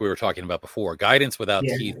guidance like we were talking about before. Guidance without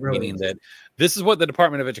teeth, really. Meaning that this is what the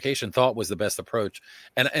Department of Education thought was the best approach.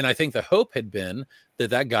 And I think the hope had been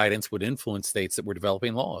that guidance would influence states that were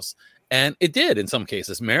developing laws. And it did in some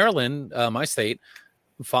cases. Maryland, my state,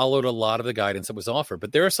 followed a lot of the guidance that was offered.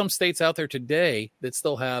 But there are some states out there today that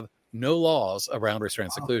still have no laws around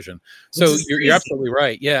restraint seclusion. So you're absolutely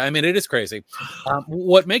right. Yeah, I mean, it is crazy.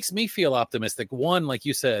 What makes me feel optimistic, one, like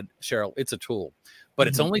you said, Cheryl, it's a tool. But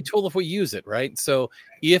it's only a tool if we use it, right? So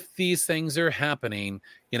if these things are happening,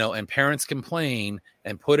 and parents complain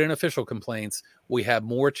and put in official complaints, we have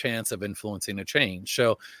more chance of influencing a change.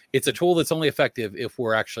 So it's a tool that's only effective if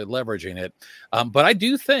we're actually leveraging it. But I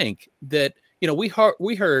do think that, we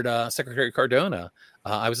heard Secretary Cardona.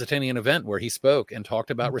 I was attending an event where he spoke and talked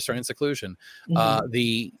about restraint and seclusion.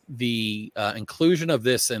 The inclusion of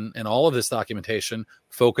this and all of this documentation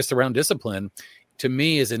focused around discipline, to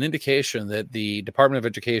me, is an indication that the Department of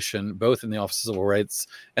Education, both in the Office of Civil Rights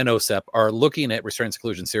and OSEP, are looking at restraint and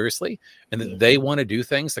seclusion seriously, and that they want to do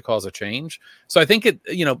things to cause a change. So I think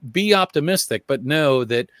be optimistic, but know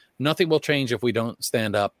that nothing will change if we don't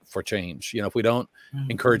stand up for change. If we don't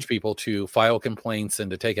encourage people to file complaints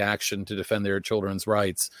and to take action to defend their children's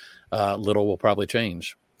rights, little will probably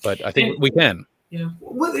change. But I think we can. Yeah.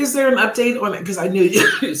 What is there an update on it? Because I knew,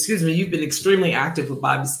 excuse me, you've been extremely active with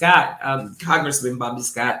Bobby Scott, Congressman Bobby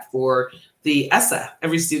Scott, for the ESSA.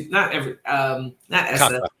 Every student, not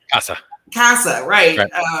ESSA, CASA, right?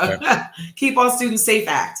 Right. Keep All Students Safe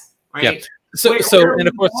Act, right? Yeah. So, and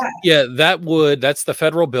of course, that's the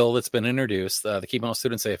federal bill that's been introduced, the Keep All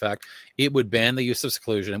Students Safe Act. It would ban the use of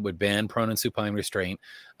seclusion. It would ban prone and supine restraint.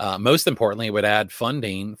 Most importantly, it would add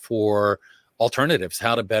funding for alternatives,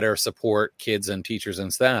 how to better support kids and teachers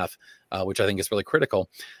and staff, which I think is really critical.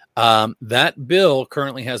 That bill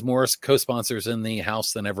currently has more co-sponsors in the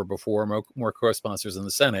House than ever before, more co-sponsors in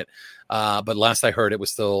the Senate. But last I heard, it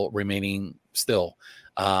was still remaining still.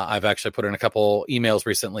 I've actually put in a couple emails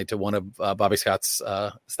recently to one of Bobby Scott's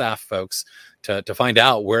staff folks to find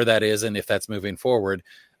out where that is and if that's moving forward.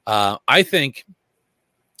 I think,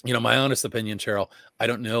 my honest opinion, Cheryl, I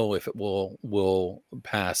don't know if it will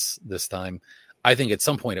pass this time. I think at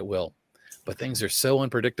some point it will. but things are so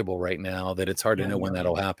unpredictable right now that it's hard to know when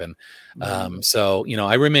that'll happen. So,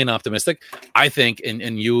 I remain optimistic. I think,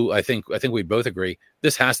 and you, I think we both agree,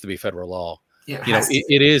 this has to be federal law. Yeah,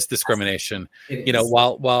 it is discrimination. It is.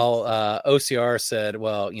 While OCR said,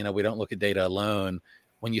 well, we don't look at data alone.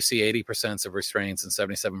 When you see 80% of restraints and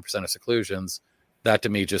 77% of seclusions, that to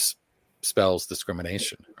me just spells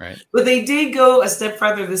discrimination, right? But they did go a step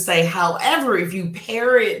further to say, however, if you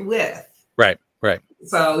pair it with, right.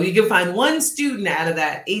 So you can find one student out of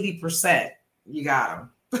that 80%, you got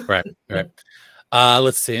them. Right.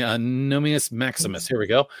 Let's see. Nomius Maximus. Here we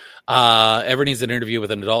go. Ever needs an interview with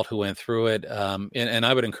an adult who went through it. And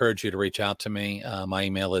I would encourage you to reach out to me. My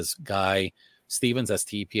email is Guy Stevens,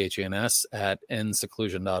 STEPHENS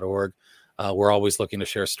 @endseclusion.org. We're always looking to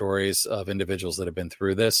share stories of individuals that have been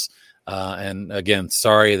through this. And again,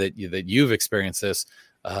 sorry that you've experienced this.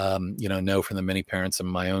 Know from the many parents and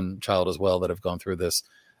my own child as well that have gone through this,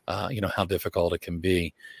 how difficult it can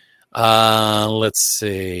be. Let's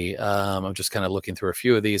see. I'm just kind of looking through a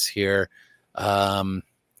few of these here. We've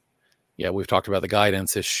talked about the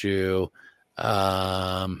guidance issue.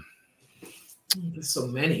 There's so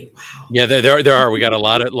many. Wow. Yeah, there are. We got a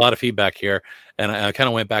lot of feedback here, and I kind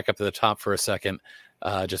of went back up to the top for a second,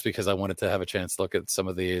 just because I wanted to have a chance to look at some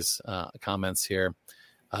of these comments here.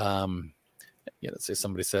 Let's see.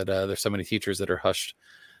 Somebody said there's so many teachers that are hushed.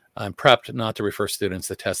 I'm prepped not to refer students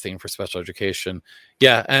to testing for special education.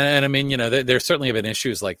 Yeah, and I mean, there certainly have been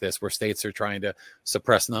issues like this where states are trying to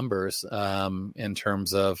suppress numbers in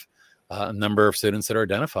terms of number of students that are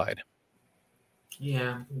identified.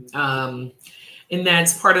 Yeah, and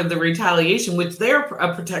that's part of the retaliation, which they're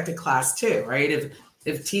a protected class too, right?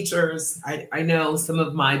 If teachers, I know some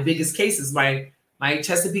of my biggest cases, my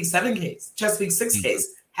Chesapeake 6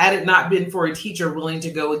 case, had it not been for a teacher willing to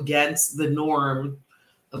go against the norm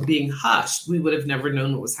of being hushed, we would have never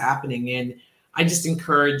known what was happening. And I just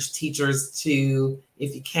encourage teachers to,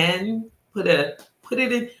 if you can, put it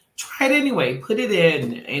in, try it anyway, put it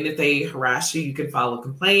in. And if they harass you, you can file a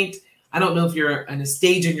complaint. I don't know if you're in a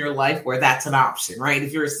stage in your life where that's an option, right?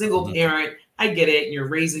 If you're a single parent, I get it. And you're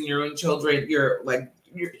raising your own children.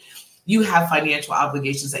 You have financial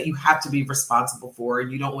obligations that you have to be responsible for,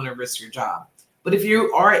 and you don't want to risk your job. But if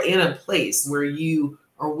you are in a place where you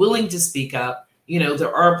are willing to speak up,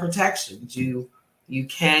 there are protections. You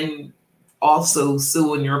can also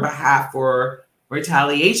sue on your behalf for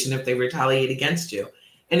retaliation if they retaliate against you.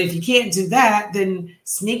 And if you can't do that, then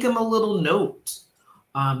sneak them a little note.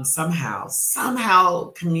 Somehow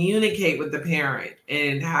communicate with the parent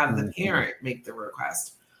and have the parent make the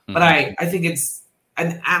request. But I think it's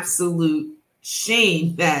an absolute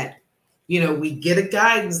shame that, we get a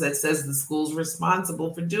guidance that says the school's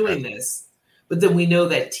responsible for doing this. But then we know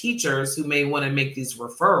that teachers who may want to make these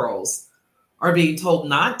referrals are being told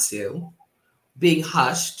not to, being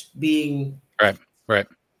hushed, being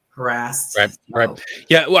harassed. Right.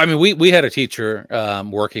 Yeah. Well, I mean, we had a teacher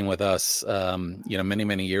working with us, many,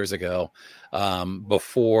 many years ago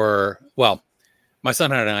before. Well, my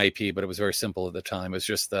son had an IEP, but it was very simple at the time. It was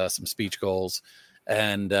just some speech goals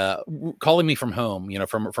and calling me from home,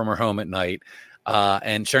 from her home at night.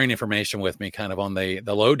 And sharing information with me kind of on the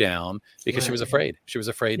lowdown because she was afraid. She was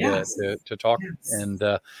afraid to talk. Yes. And,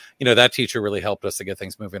 that teacher really helped us to get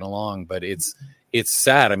things moving along. But it's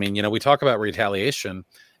sad. I mean, we talk about retaliation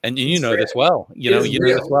and you know this well. You know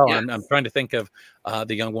this well. Yes. I'm trying to think of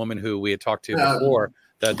the young woman who we had talked to before,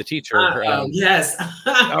 the teacher. Yes.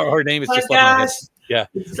 Her name is just like my head. Yeah.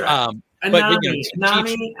 Amani.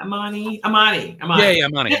 Yeah,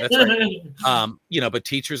 Amani. That's right. But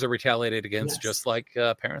teachers are retaliated against just like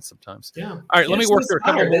parents sometimes. Yeah. All right, let me work through a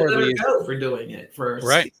couple more of these. For doing it first.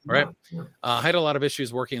 Right. Yeah. I had a lot of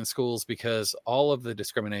issues working in schools because all of the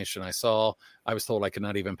discrimination I saw, I was told I could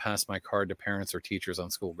not even pass my card to parents or teachers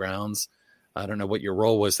on school grounds. I don't know what your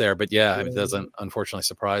role was there, but it doesn't unfortunately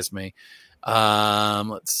surprise me.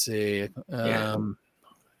 Let's see.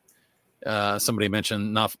 Somebody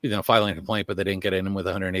mentioned not filing a complaint, but they didn't get in with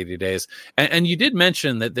 180 days. And you did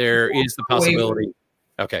mention that there is the possibility.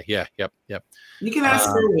 Okay. Yeah. Yep. You can ask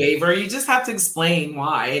for a waiver. You just have to explain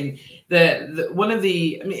why. And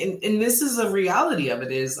and this is a reality of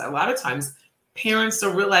it is a lot of times parents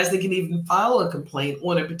don't realize they can even file a complaint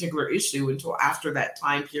on a particular issue until after that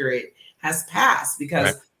time period has passed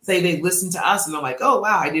because say they listen to us and they're like, oh,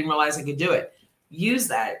 wow, I didn't realize I could do it. Use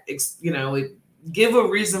that, give a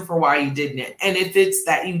reason for why you didn't. And if it's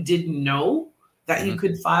that you didn't know that you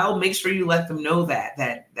could file, make sure you let them know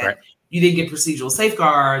that you didn't get procedural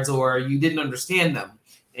safeguards or you didn't understand them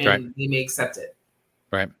and they may accept it.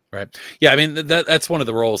 Right. Yeah. I mean, that's one of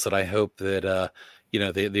the roles that I hope that,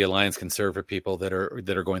 the Alliance can serve for people that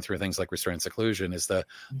are going through things like restraint seclusion, is to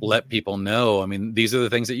let people know, I mean, these are the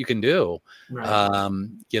things that you can do. Right.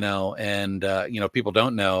 People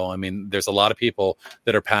don't know. I mean, there's a lot of people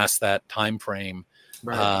that are past that time frame.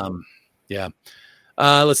 Right.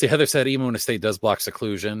 Let's see. Heather said, even when a state does block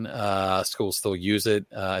seclusion, schools still use it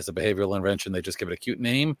as a behavioral intervention. They just give it a cute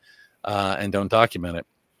name and don't document it.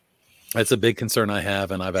 That's a big concern I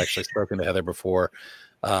have, and I've actually spoken to Heather before.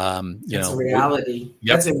 That's a reality.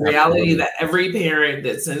 Yep, that's a reality absolutely. that every parent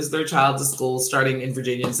that sends their child to school starting in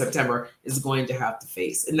Virginia in September is going to have to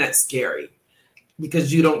face. And that's scary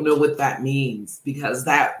because you don't know what that means, because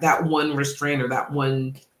that one restraint or that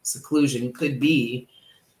one seclusion could be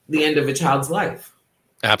the end of a child's life.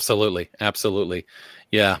 Absolutely.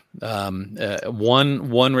 Yeah.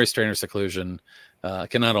 One restraint or seclusion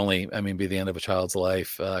can not only, be the end of a child's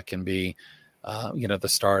life, can be, the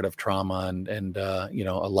start of trauma and a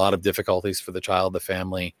lot of difficulties for the child, the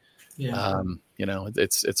family. Yeah.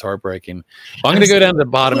 It's heartbreaking. Well, I'm going to go down to the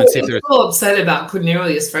bottom and see if there's. I'm so upset about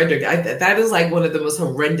Cornelius Frederick. That is like one of the most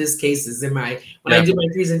horrendous cases when I did my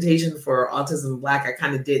presentation for Autism Black. I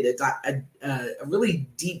kind of did a really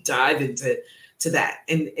deep dive into that,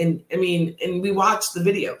 and we watched the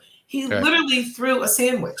video. He literally threw a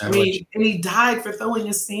sandwich. And he died for throwing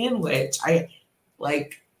a sandwich.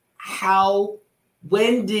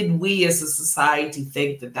 When did we as a society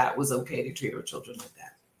think that was okay to treat our children like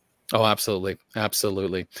that? Oh, absolutely.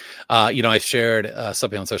 I shared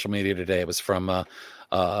something on social media today. It was from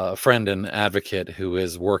a friend and advocate who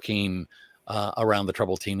is working around the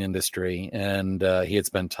troubled teen industry. And he had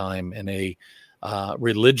spent time in a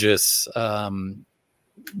religious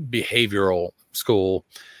behavioral school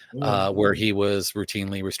where he was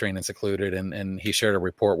routinely restrained and secluded. And he shared a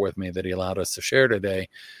report with me that he allowed us to share today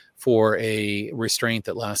for a restraint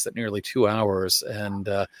that lasted nearly 2 hours. And,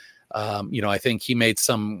 I think he made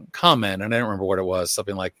some comment, and I don't remember what it was,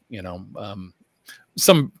 something like,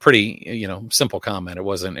 some pretty, simple comment. It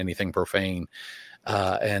wasn't anything profane,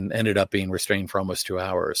 and ended up being restrained for almost 2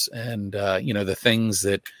 hours. And, the things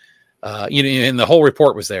that, and the whole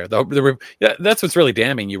report was there. That's what's really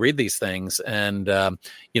damning. You read these things, and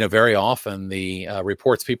very often the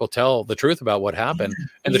reports, people tell the truth about what happened,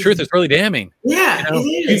 and the truth is really damning. Yeah,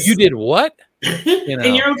 it is. You did what?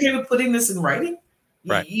 And you're okay with putting this in writing?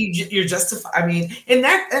 Right. You're justified. And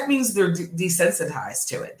that means they're desensitized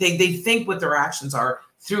to it. They think what their actions are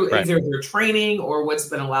through either their training or what's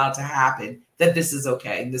been allowed to happen, that this is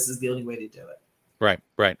okay and this is the only way to do it. Right.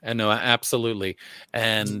 And no, absolutely.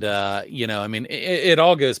 And, it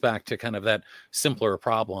all goes back to kind of that simpler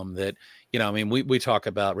problem that, we talk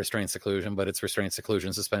about restraint seclusion, but it's restraint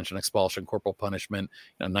seclusion, suspension, expulsion, corporal punishment.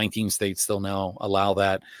 19 states still now allow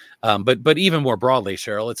that. But even more broadly,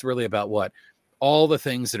 Cheryl, it's really about what? All the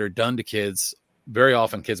things that are done to kids, very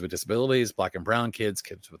often kids with disabilities, Black and brown kids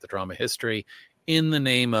with a trauma history, in the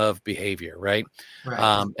name of behavior, right?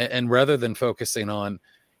 And rather than focusing on,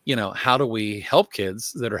 how do we help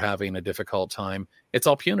kids that are having a difficult time? It's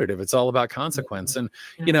all punitive. It's all about consequence. And,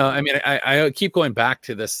 I keep going back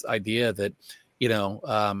to this idea that,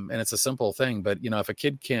 and it's a simple thing, but, if a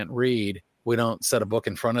kid can't read, we don't set a book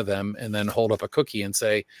in front of them and then hold up a cookie and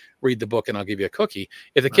say, read the book and I'll give you a cookie.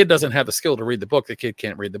 If the kid doesn't have the skill to read the book, the kid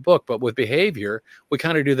can't read the book. But with behavior, we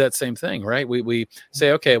kind of do that same thing, right? We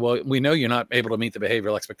say, okay, well, we know you're not able to meet the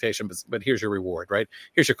behavioral expectation, but here's your reward, right?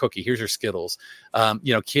 Here's your cookie. Here's your Skittles.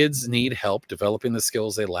 Kids need help developing the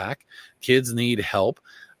skills they lack. Kids need help,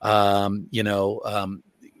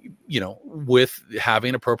 with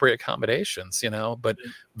having appropriate accommodations, but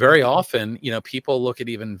very often, people look at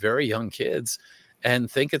even very young kids and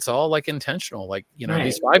think it's all like intentional, like,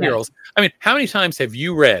 these 5-year-olds. How many times have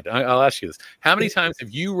you read, I'll ask you this, how many times have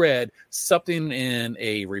you read something in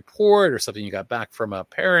a report or something you got back from a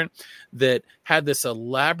parent that had this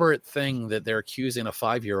elaborate thing that they're accusing a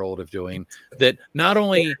 5-year-old of doing, that not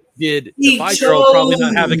only did the 5-year-old probably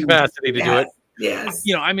not have the capacity to do it, yes.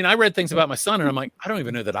 I read things about my son and I'm like, I don't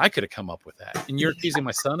even know that I could have come up with that. And you're accusing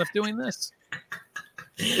my son of doing this?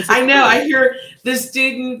 I know. I hear the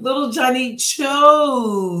student, little Johnny,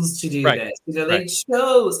 chose to do this. They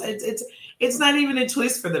chose. It's not even a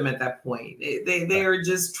choice for them at that point. They are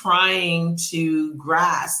just trying to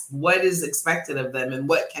grasp what is expected of them and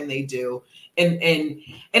what can they do. And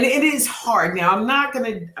it is hard. Now,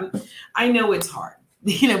 I know it's hard.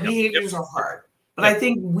 Behaviors are hard. But I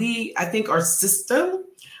think our system,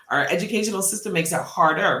 our educational system, makes it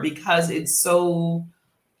harder because it's so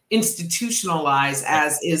institutionalized,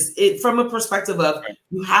 as is it from a perspective of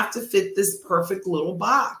you have to fit this perfect little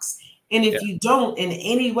box. And if you don't in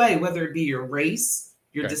any way, whether it be your race,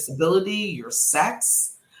 your disability, your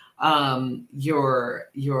sex, even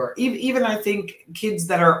I think kids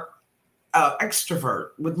that are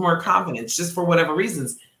extrovert with more confidence, just for whatever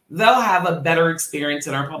reasons, they'll have a better experience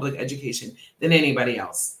in our public education than anybody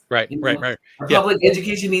else. Right. Our public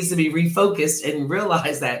education needs to be refocused and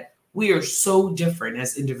realize that we are so different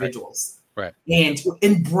as individuals. Right. And to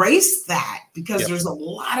embrace that, because there's a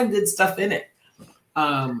lot of good stuff in it.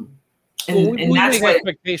 We that's make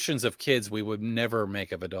expectations of kids we would never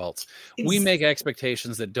make of adults. Exactly. We make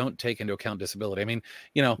expectations that don't take into account disability. I mean,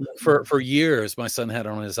 for years, my son had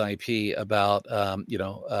on his IP about,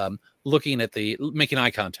 looking at making eye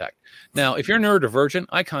contact. Now, if you're neurodivergent,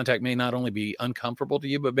 eye contact may not only be uncomfortable to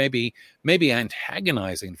you, but maybe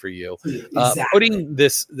antagonizing for you. Exactly. Putting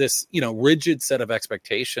this rigid set of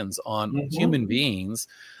expectations on human beings.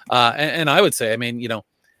 And I would say, I mean,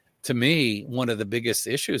 to me, one of the biggest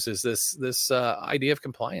issues is this idea of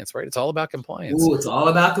compliance, right? It's all about compliance. Ooh, it's all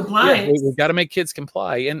about compliance. We've got to make kids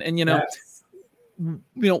comply. And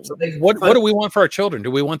what do we want for our children?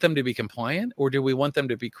 Do we want them to be compliant, or do we want them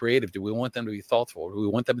to be creative? Do we want them to be thoughtful? Do we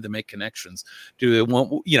want them to make connections? Do they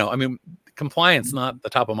want, compliance, not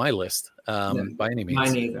the top of my list by any means.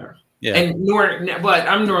 Mine either. Yeah. And but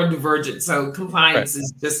I'm neurodivergent. So compliance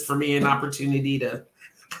is just for me an opportunity to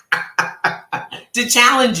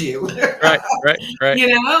challenge you. Right.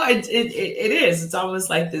 It is. It's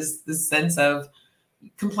almost like this sense of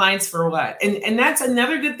compliance for what? And that's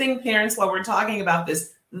another good thing, parents, while we're talking about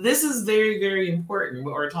this. This is very, very important,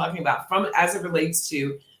 what we're talking about as it relates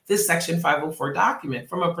to this Section 504 document,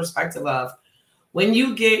 from a perspective of when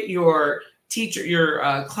you get your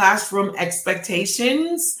classroom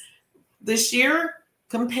expectations this year,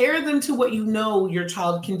 compare them to what your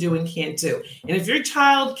child can do and can't do. And if your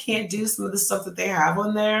child can't do some of the stuff that they have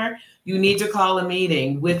on there, you need to call a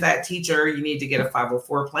meeting with that teacher. You need to get a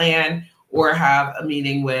 504 plan or have a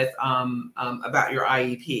meeting with about your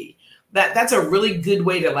IEP. That's a really good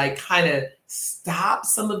way to kind of stop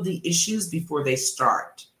some of the issues before they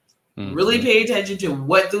start. Mm-hmm. Really pay attention to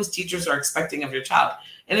what those teachers are expecting of your child.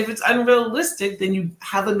 And if it's unrealistic, then you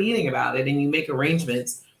have a meeting about it and you make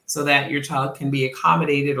arrangements so that your child can be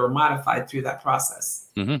accommodated or modified through that process.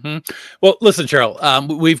 Mm-hmm. Well, listen,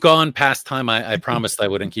 Cheryl, we've gone past time. I promised I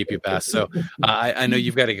wouldn't keep you past. So I know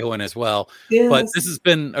you've got to go in as well. Yes. But this has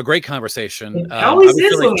been a great conversation. It always is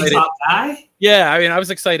really when we talk, Guy. Yeah, I mean, I was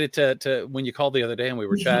excited to when you called the other day and we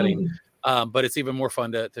were chatting. But it's even more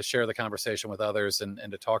fun to share the conversation with others and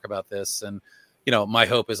to talk about this. And, my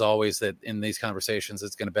hope is always that in these conversations,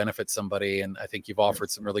 it's going to benefit somebody. And I think you've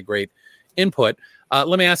offered some really great input.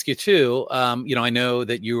 Let me ask you too, I know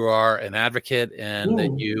that you are an advocate and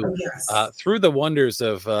that you, through the wonders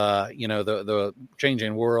of, the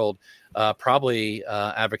changing world, probably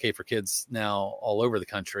advocate for kids now all over the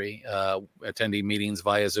country, attending meetings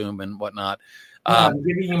via Zoom and whatnot. I'm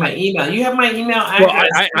giving you my email. You have my email address.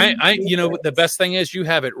 Well, the best thing is you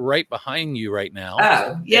have it right behind you right now.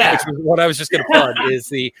 Oh, yeah. Which is what I was just going to plug is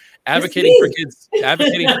the Advocating for Kids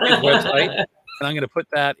website. And I'm going to put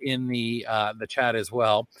that in the chat as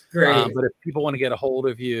well. Great. But if people want to get a hold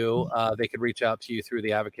of you, they could reach out to you through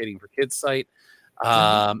the Advocating for Kids site.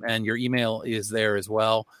 And your email is there as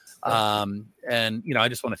well. And, I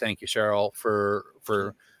just want to thank you, Cheryl,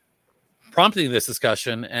 for prompting this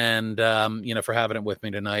discussion and, for having it with me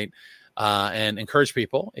tonight, and encourage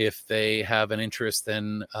people if they have an interest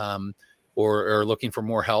in or are looking for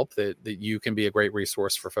more help that you can be a great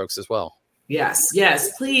resource for folks as well. Yes.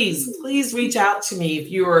 Please reach out to me if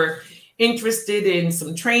you're interested in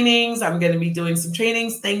some trainings. I'm going to be doing some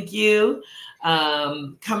trainings. Thank you.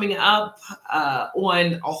 Coming up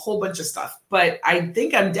on a whole bunch of stuff, but I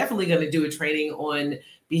think I'm definitely going to do a training on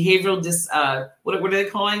behavioral what are they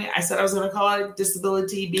calling it? I said I was going to call it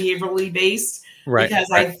disability behaviorally based, right? Because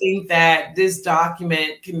I think that this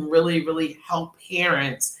document can really, really help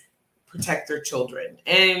parents protect their children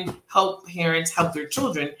and help parents help their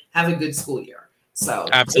children have a good school year. So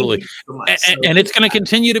absolutely. So and it's going to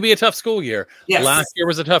continue to be a tough school year. Yes. Last year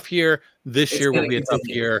was a tough year. This year will be a tough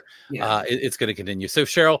year. Yeah. It's going to continue. So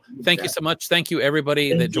Cheryl, thank you so much. Thank you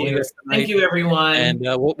everybody that joined us tonight. Thank you everyone. And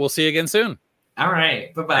we'll see you again soon. All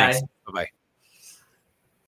right. Bye-bye. Bye-bye.